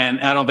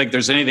 And I don't think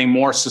there's anything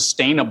more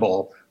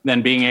sustainable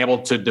than being able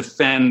to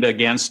defend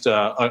against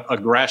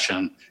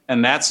aggression.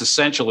 And that's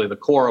essentially the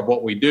core of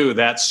what we do.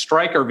 That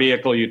Stryker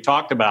vehicle you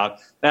talked about,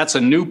 that's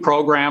a new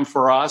program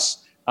for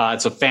us.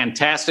 It's a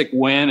fantastic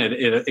win.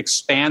 It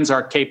expands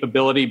our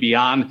capability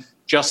beyond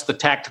just the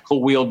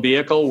tactical wheeled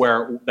vehicle,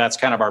 where that's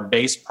kind of our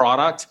base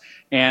product,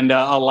 and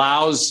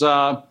allows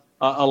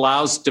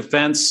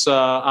defense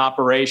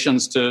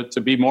operations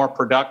to be more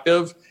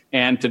productive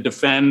and to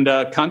defend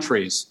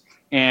countries.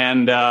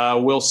 And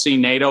we'll see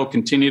NATO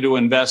continue to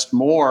invest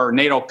more.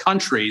 NATO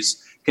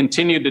countries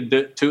continue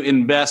to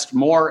invest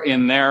more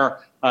in their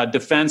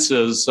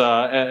defenses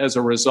as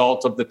a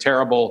result of the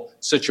terrible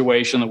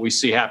situation that we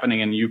see happening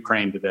in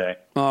Ukraine today.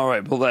 All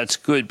right. Well, that's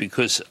good,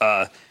 because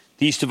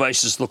these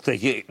devices look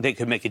like they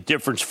could make a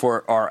difference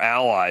for our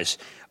allies.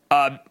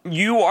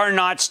 You are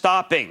not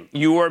stopping.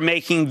 You are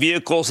making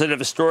vehicles that have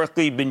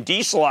historically been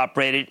diesel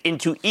operated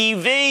into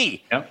EV.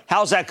 Yep.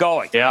 How's that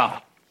going? Yeah.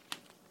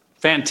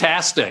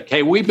 Fantastic.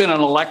 Hey, we've been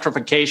an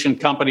electrification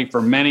company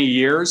for many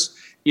years.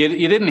 You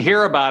didn't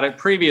hear about it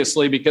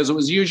previously because it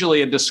was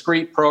usually a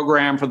discrete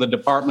program for the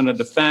Department of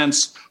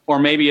Defense, or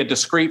maybe a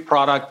discrete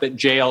product that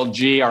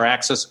JLG, our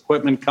access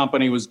equipment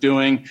company, was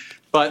doing.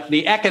 but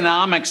the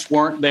economics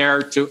weren't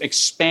there to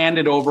expand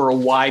it over a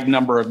wide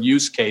number of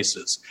use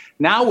cases.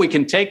 Now we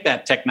can take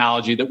that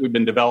technology that we've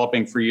been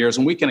developing for years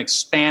and we can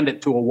expand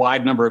it to a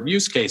wide number of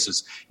use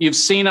cases. You've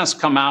seen us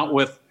come out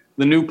with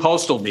the new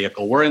postal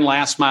vehicle. We're in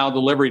last mile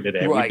delivery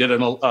today. Right.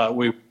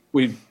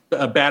 We did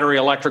a battery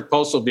electric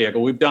postal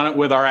vehicle. We've done it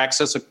with our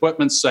access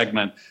equipment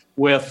segment,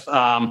 with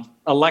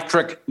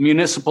electric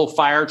municipal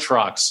fire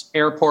trucks,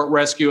 airport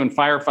rescue and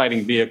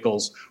firefighting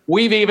vehicles.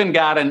 We've even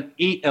got an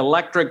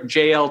electric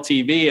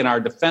JLTV in our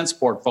defense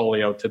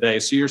portfolio today.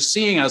 So you're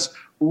seeing us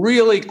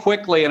really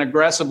quickly and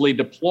aggressively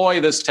deploy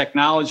this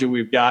technology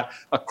we've got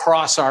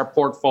across our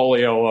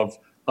portfolio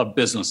of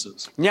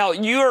businesses. Now,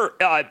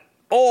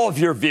 all of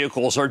your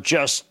vehicles are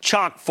just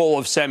chock full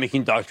of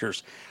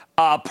semiconductors.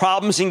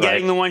 Problems in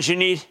getting the ones you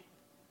need?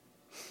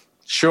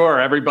 Sure,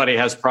 everybody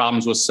has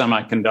problems with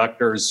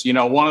semiconductors. You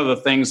know, one of the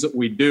things that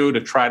we do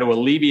to try to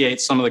alleviate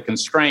some of the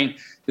constraint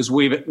is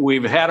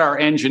we've had our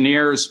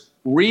engineers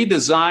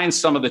redesign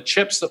some of the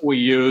chips that we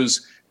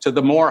use to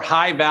the more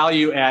high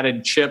value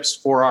added chips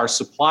for our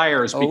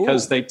suppliers,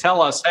 because they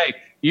tell us, hey,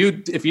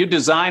 if you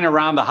design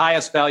around the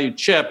highest value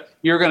chip,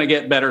 you're going to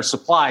get better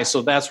supply.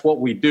 So that's what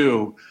we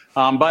do.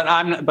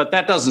 But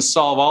that doesn't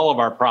solve all of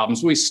our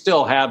problems. We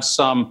still have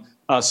some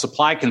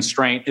supply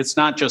constraint. It's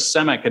not just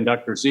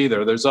semiconductors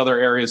either. There's other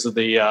areas of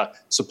the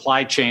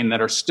supply chain that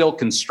are still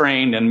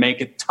constrained and make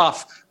it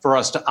tough for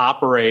us to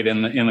operate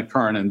in the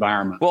current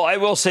environment. Well, I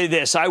will say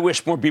this. I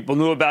wish more people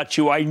knew about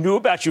you. I knew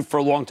about you for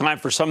a long time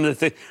for some of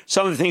the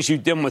things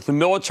you've done with the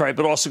military,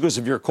 but also because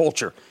of your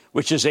culture,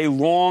 which is a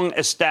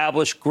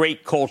long-established,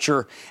 great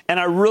culture. And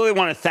I really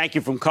want to thank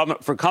you for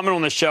coming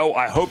on the show.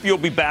 I hope you'll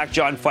be back,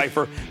 John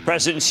Pfeifer,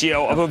 President and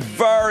CEO of a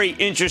very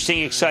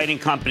interesting, exciting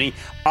company,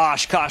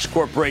 Oshkosh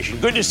Corporation.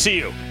 Good to see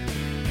you.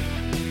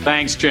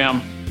 Thanks,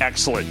 Jim.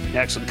 Excellent.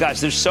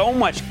 Guys, there's so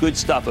much good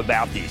stuff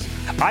about these.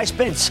 I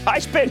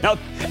spent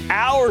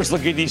hours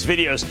looking at these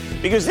videos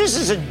because this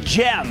is a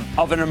gem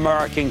of an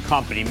American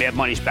company. Mad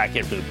Money's back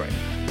in for the break.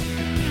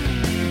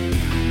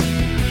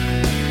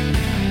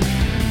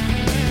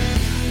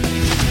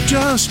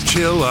 Just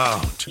chill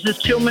out. Is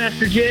this Chill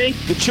Master Jay?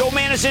 The Chill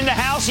Man is in the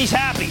house. He's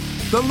happy.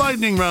 The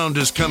lightning round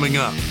is coming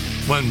up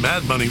when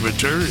Mad Money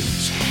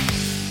returns.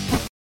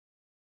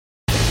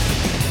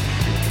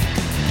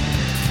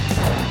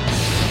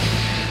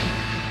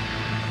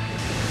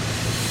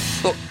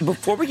 Look,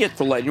 before we get to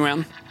the lightning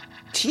round,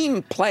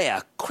 team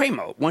player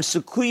Kramer wants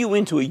to clue you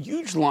into a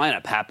huge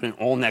lineup happening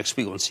all next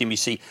week on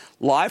CNBC,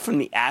 live from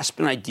the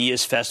Aspen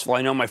Ideas Festival.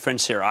 I know my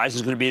friend Sarah Eisen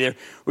is going to be there.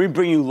 We're going to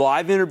bring you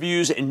live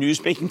interviews and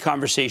news-making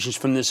conversations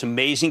from this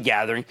amazing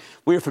gathering.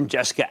 We hear from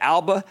Jessica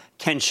Alba,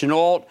 Ken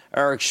Chenault,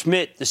 Eric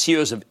Schmidt, the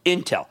CEOs of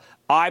Intel,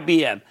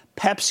 IBM,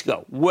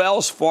 PepsiCo,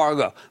 Wells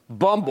Fargo,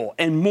 Bumble,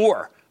 and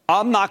more.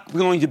 I'm not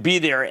going to be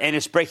there, and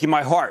it's breaking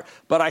my heart,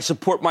 but I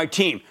support my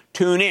team.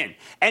 Tune in.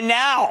 And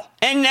now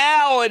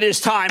it is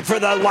time for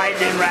the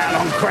lightning round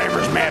on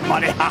Kramer's Mad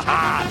Money.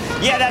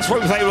 Yeah, that's where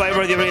we play.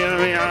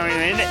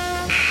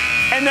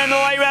 And then the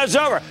lightning round's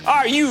over.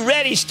 Are you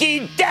ready,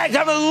 Ski? Dad,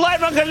 time for the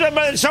lightning round.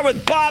 Let's start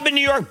with Bob in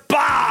New York.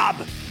 Bob.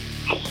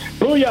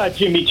 Booyah,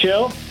 Jimmy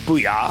Chill.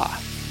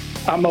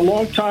 Booyah. I'm a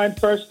long-time,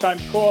 first-time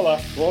caller,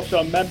 also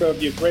a member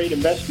of your great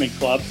investment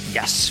club.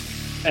 Yes.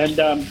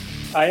 And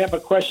I have a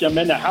question. I'm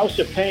in the house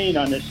of pain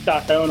on this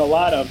stock I own a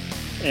lot of,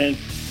 and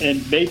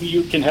maybe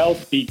you can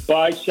help me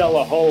buy, sell,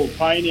 or hold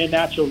Pioneer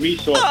Natural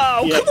Resources.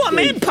 Oh, come on,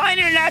 man.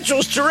 Pioneer Natural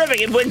is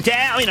terrific. It went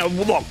down. You know,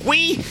 look,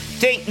 we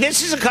think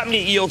this is a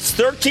company that yields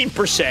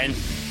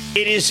 13%.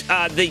 It is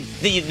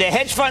the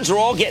hedge funds are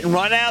all getting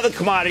run out of the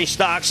commodity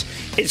stocks.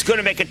 It's going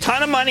to make a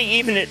ton of money,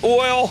 even at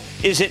oil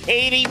is at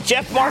 80.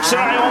 Jeff Marks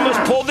and I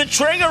almost pulled the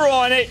trigger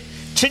on it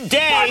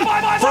today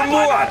for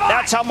more.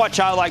 That's how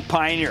much I like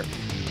Pioneer.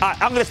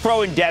 I'm going to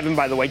throw in Devin,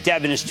 by the way.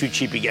 Devin is too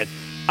cheap again.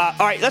 All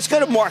right, let's go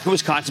to Mark in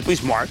Wisconsin.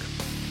 Please, Mark.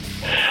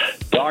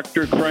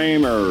 Dr.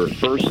 Kramer,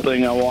 first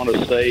thing I want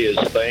to say is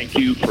thank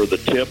you for the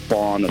tip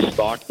on a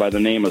stock by the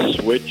name of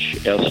Switch,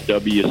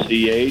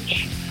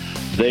 SWCH.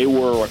 They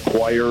were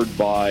acquired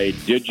by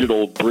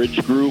Digital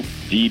Bridge Group,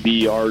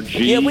 DBRG.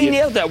 Yeah, we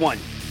nailed that one.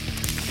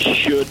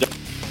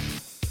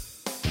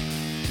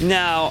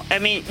 No, I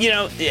mean, you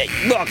know,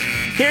 look,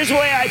 here's the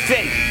way I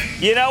think.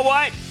 You know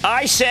what?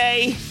 I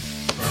say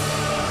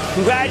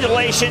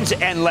congratulations,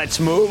 and let's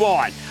move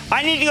on.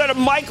 I need to go to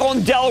Michael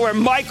in Delaware.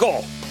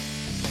 Michael.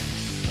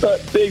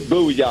 Big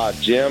booyah,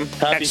 Jim.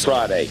 Happy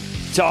Friday.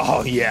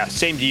 Oh, yeah.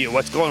 Same to you.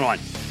 What's going on?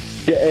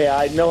 Yeah,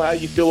 I know how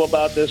you feel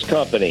about this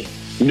company,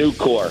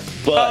 Nucor.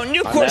 But I'm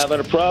having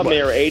a problem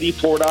here.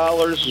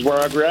 $84 is where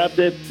I grabbed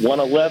it.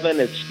 $111.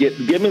 It's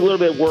getting me a little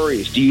bit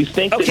worried. Do you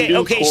think that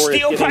Nucor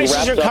steel is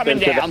prices are coming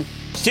into down.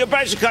 Steel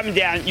prices are coming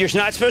down. You're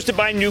not supposed to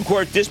buy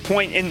Nucor at this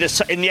point in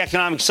the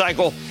economic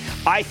cycle.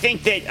 I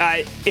think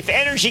that if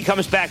energy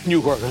comes back,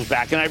 Nucor comes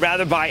back, and I'd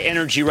rather buy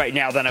energy right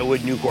now than I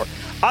would Nucor.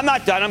 I'm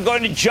not done. I'm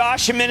going to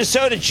Josh in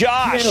Minnesota.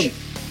 Josh.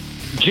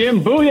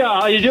 Jim,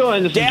 booyah. How you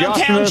doing? This Downtown is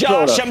Josh in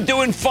Minnesota. Josh, I'm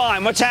doing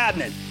fine. What's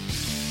happening?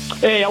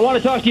 Hey, I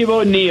want to talk to you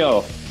about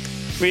NIO.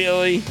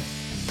 Really?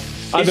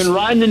 I've been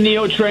riding the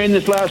Neo train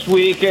this last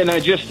week, and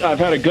I've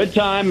had a good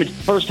time. It's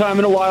the first time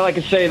in a while I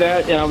can say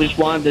that, and I just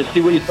wanted to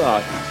see what you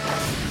thought.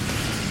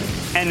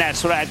 And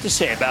that's what I have to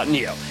say about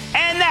Neo.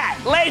 And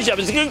that, ladies and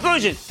gentlemen, is the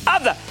conclusion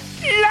of the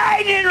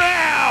Lightning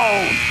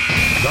Round.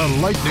 The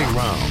Lightning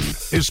Round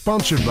is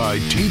sponsored by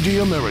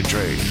TD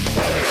Ameritrade.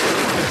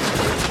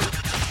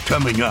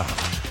 Coming up,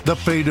 the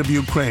fate of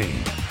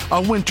Ukraine, a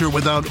winter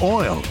without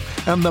oil,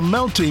 and the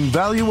melting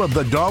value of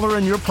the dollar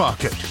in your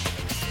pocket.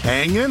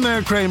 Hang in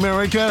there,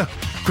 Cramerica.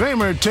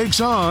 Kramer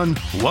takes on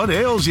What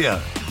Ails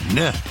Ya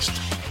next.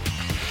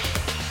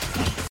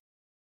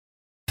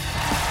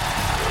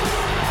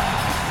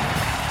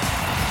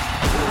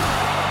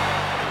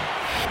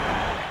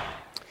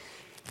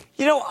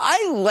 You know,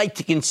 I like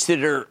to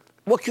consider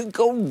what could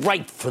go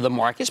right for the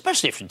market,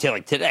 especially after a day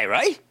like today,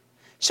 right?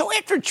 So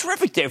after a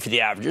terrific day for the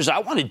averages, I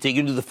want to dig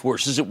into the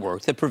forces at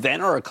work that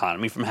prevent our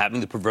economy from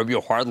having the proverbial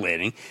hard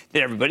landing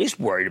that everybody's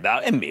worried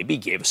about, and maybe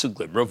gave us a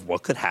glimmer of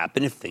what could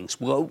happen if things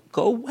will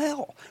go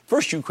well.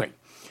 First, Ukraine.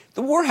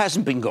 The war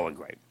hasn't been going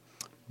great,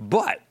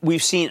 but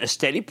we've seen a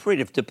steady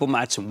parade of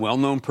diplomats and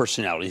well-known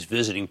personalities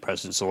visiting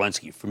President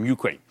Zelensky from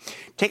Ukraine.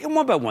 Taken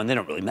one by one, they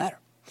don't really matter.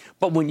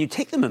 But when you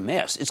take them en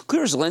masse, it's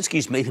clear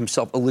Zelensky's made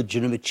himself a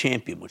legitimate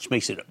champion, which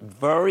makes it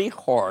very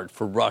hard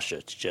for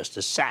Russia to just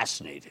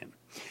assassinate him.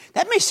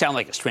 That may sound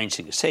like a strange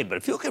thing to say, but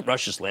if you look at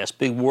Russia's last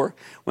big war,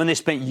 when they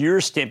spent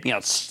years stamping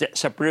out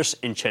separatists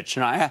in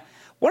Chechnya,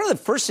 one of the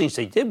first things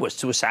they did was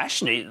to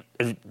assassinate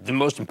the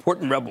most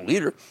important rebel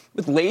leader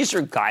with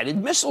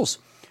laser-guided missiles.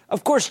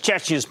 Of course,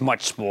 Chechnya is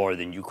much smaller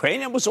than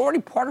Ukraine and was already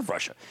part of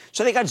Russia,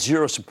 so they got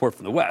zero support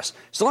from the West.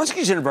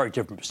 Zelensky's in a very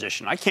different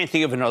position. I can't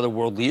think of another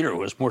world leader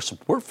who has more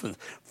support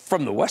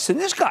from the West than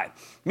this guy.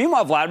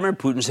 Meanwhile, Vladimir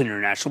Putin's an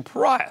international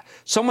pariah,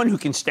 someone who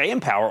can stay in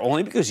power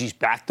only because he's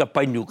backed up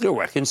by nuclear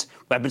weapons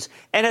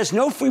and has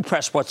no free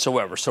press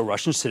whatsoever, so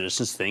Russian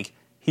citizens think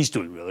he's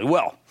doing really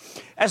well.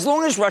 As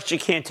long as Russia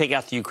can't take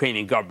out the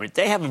Ukrainian government,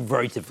 they have a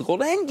very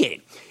difficult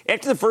endgame.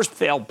 After the first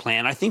failed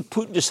plan, I think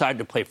Putin decided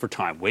to play for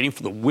time, waiting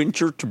for the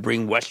winter to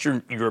bring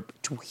Western Europe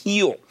to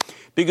heal,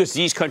 because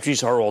these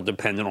countries are all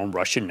dependent on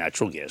Russian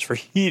natural gas for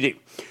heating.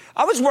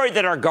 I was worried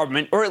that our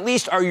government, or at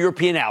least our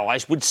European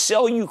allies, would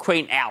sell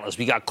Ukraine out as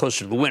we got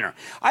closer to the winter.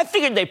 I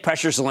figured they'd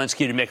pressure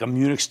Zelensky to make a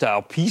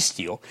Munich-style peace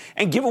deal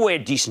and give away a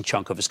decent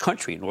chunk of his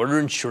country in order to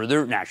ensure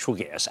their natural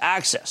gas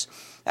access.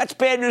 That's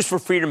bad news for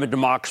freedom and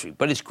democracy,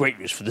 but it's great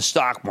news for the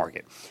stock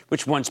market,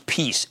 which wants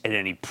peace at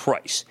any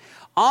price.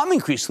 I'm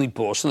increasingly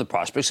bullish on the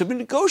prospects of a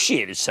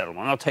negotiated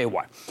settlement. I'll tell you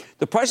why.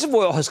 The price of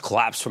oil has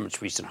collapsed from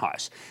its recent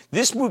highs.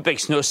 This move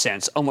makes no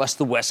sense unless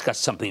the West got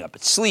something up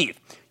its sleeve.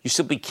 You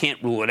simply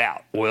can't rule it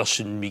out. Oil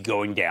shouldn't be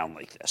going down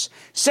like this.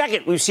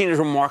 Second, we've seen a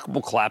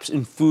remarkable collapse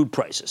in food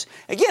prices.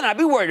 Again, I'd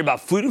be worried about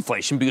food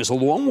inflation because a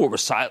long war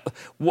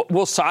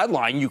will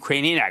sideline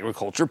Ukrainian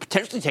agriculture,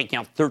 potentially taking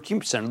out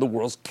 13% of the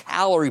world's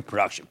calorie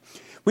production.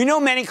 We know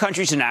many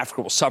countries in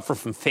Africa will suffer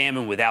from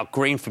famine without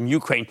grain from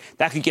Ukraine.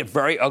 That could get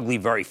very ugly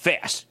very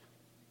fast.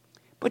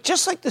 But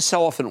just like the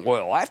sell-off in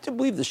oil, I have to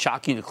believe the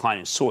shocking decline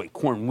in soy,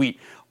 corn, wheat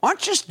aren't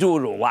just due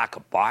to a lack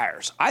of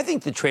buyers. I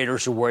think the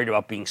traders are worried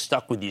about being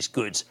stuck with these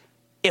goods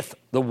if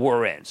the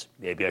war ends.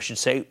 Maybe I should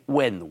say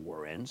when the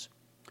war ends.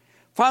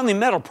 Finally,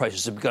 metal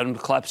prices have begun to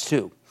collapse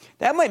too.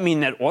 That might mean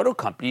that auto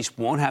companies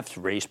won't have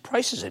to raise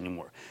prices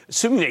anymore,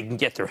 assuming they can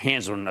get their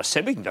hands on enough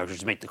semiconductors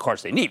to make the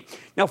cars they need.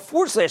 Now,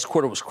 Ford's last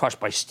quarter was crushed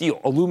by steel,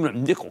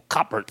 aluminum, nickel,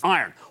 copper, and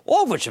iron,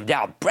 all of which have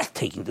now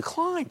breathtaking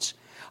declines.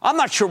 I'm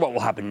not sure what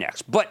will happen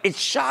next, but it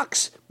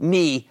shocks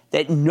me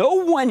that no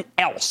one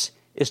else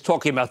is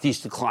talking about these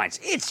declines.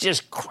 It's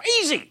just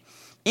crazy,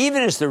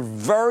 even as there are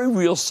very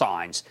real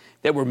signs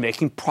that we're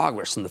making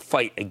progress in the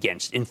fight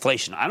against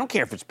inflation. I don't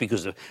care if it's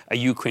because of a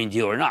Ukraine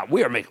deal or not.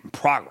 We are making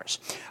progress.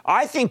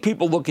 I think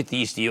people look at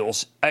these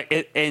deals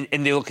and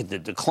they look at the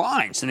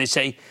declines and they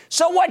say,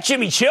 so what,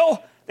 Jimmy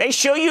Chill? They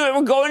show you that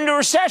we're going into a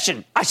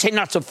recession. I say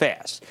not so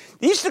fast.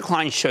 These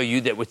declines show you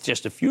that with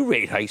just a few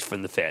rate hikes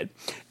from the Fed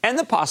and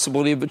the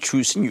possibility of a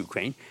truce in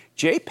Ukraine,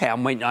 Jay Powell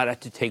might not have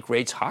to take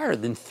rates higher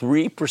than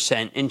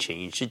 3% and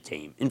change to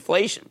tame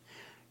inflation.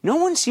 No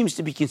one seems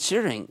to be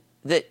considering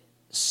that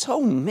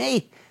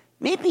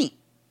maybe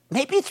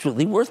it's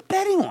really worth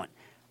betting on.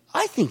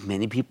 I think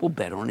many people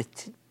bet on it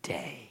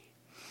today.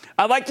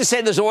 I'd like to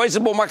say there's always a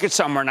bull market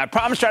somewhere, and I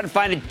promise to try to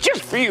find it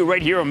just for you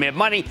right here on Mad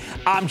Money.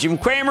 I'm Jim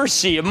Cramer.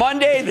 See you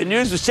Monday. The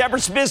news with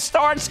Shepard Smith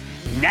starts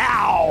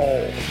now.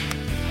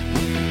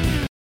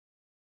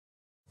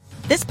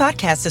 This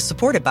podcast is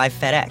supported by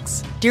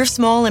FedEx. Dear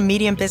small and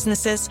medium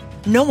businesses,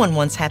 no one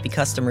wants happy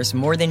customers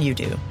more than you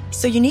do.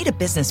 So you need a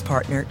business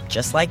partner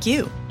just like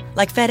you.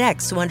 Like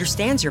FedEx, who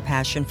understands your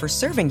passion for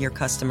serving your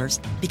customers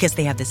because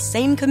they have the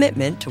same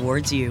commitment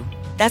towards you.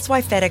 That's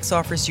why FedEx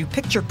offers you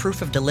picture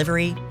proof of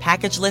delivery,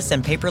 packageless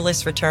and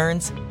paperless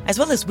returns, as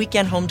well as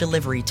weekend home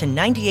delivery to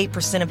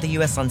 98% of the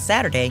U.S. on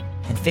Saturday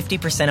and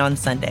 50% on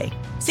Sunday.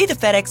 See the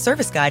FedEx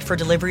service guide for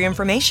delivery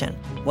information.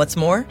 What's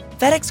more,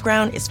 FedEx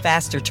Ground is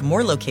faster to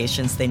more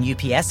locations than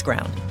UPS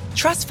Ground.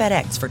 Trust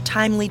FedEx for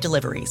timely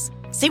deliveries.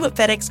 See what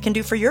FedEx can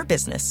do for your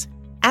business.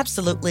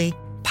 Absolutely,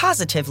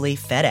 positively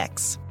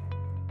FedEx.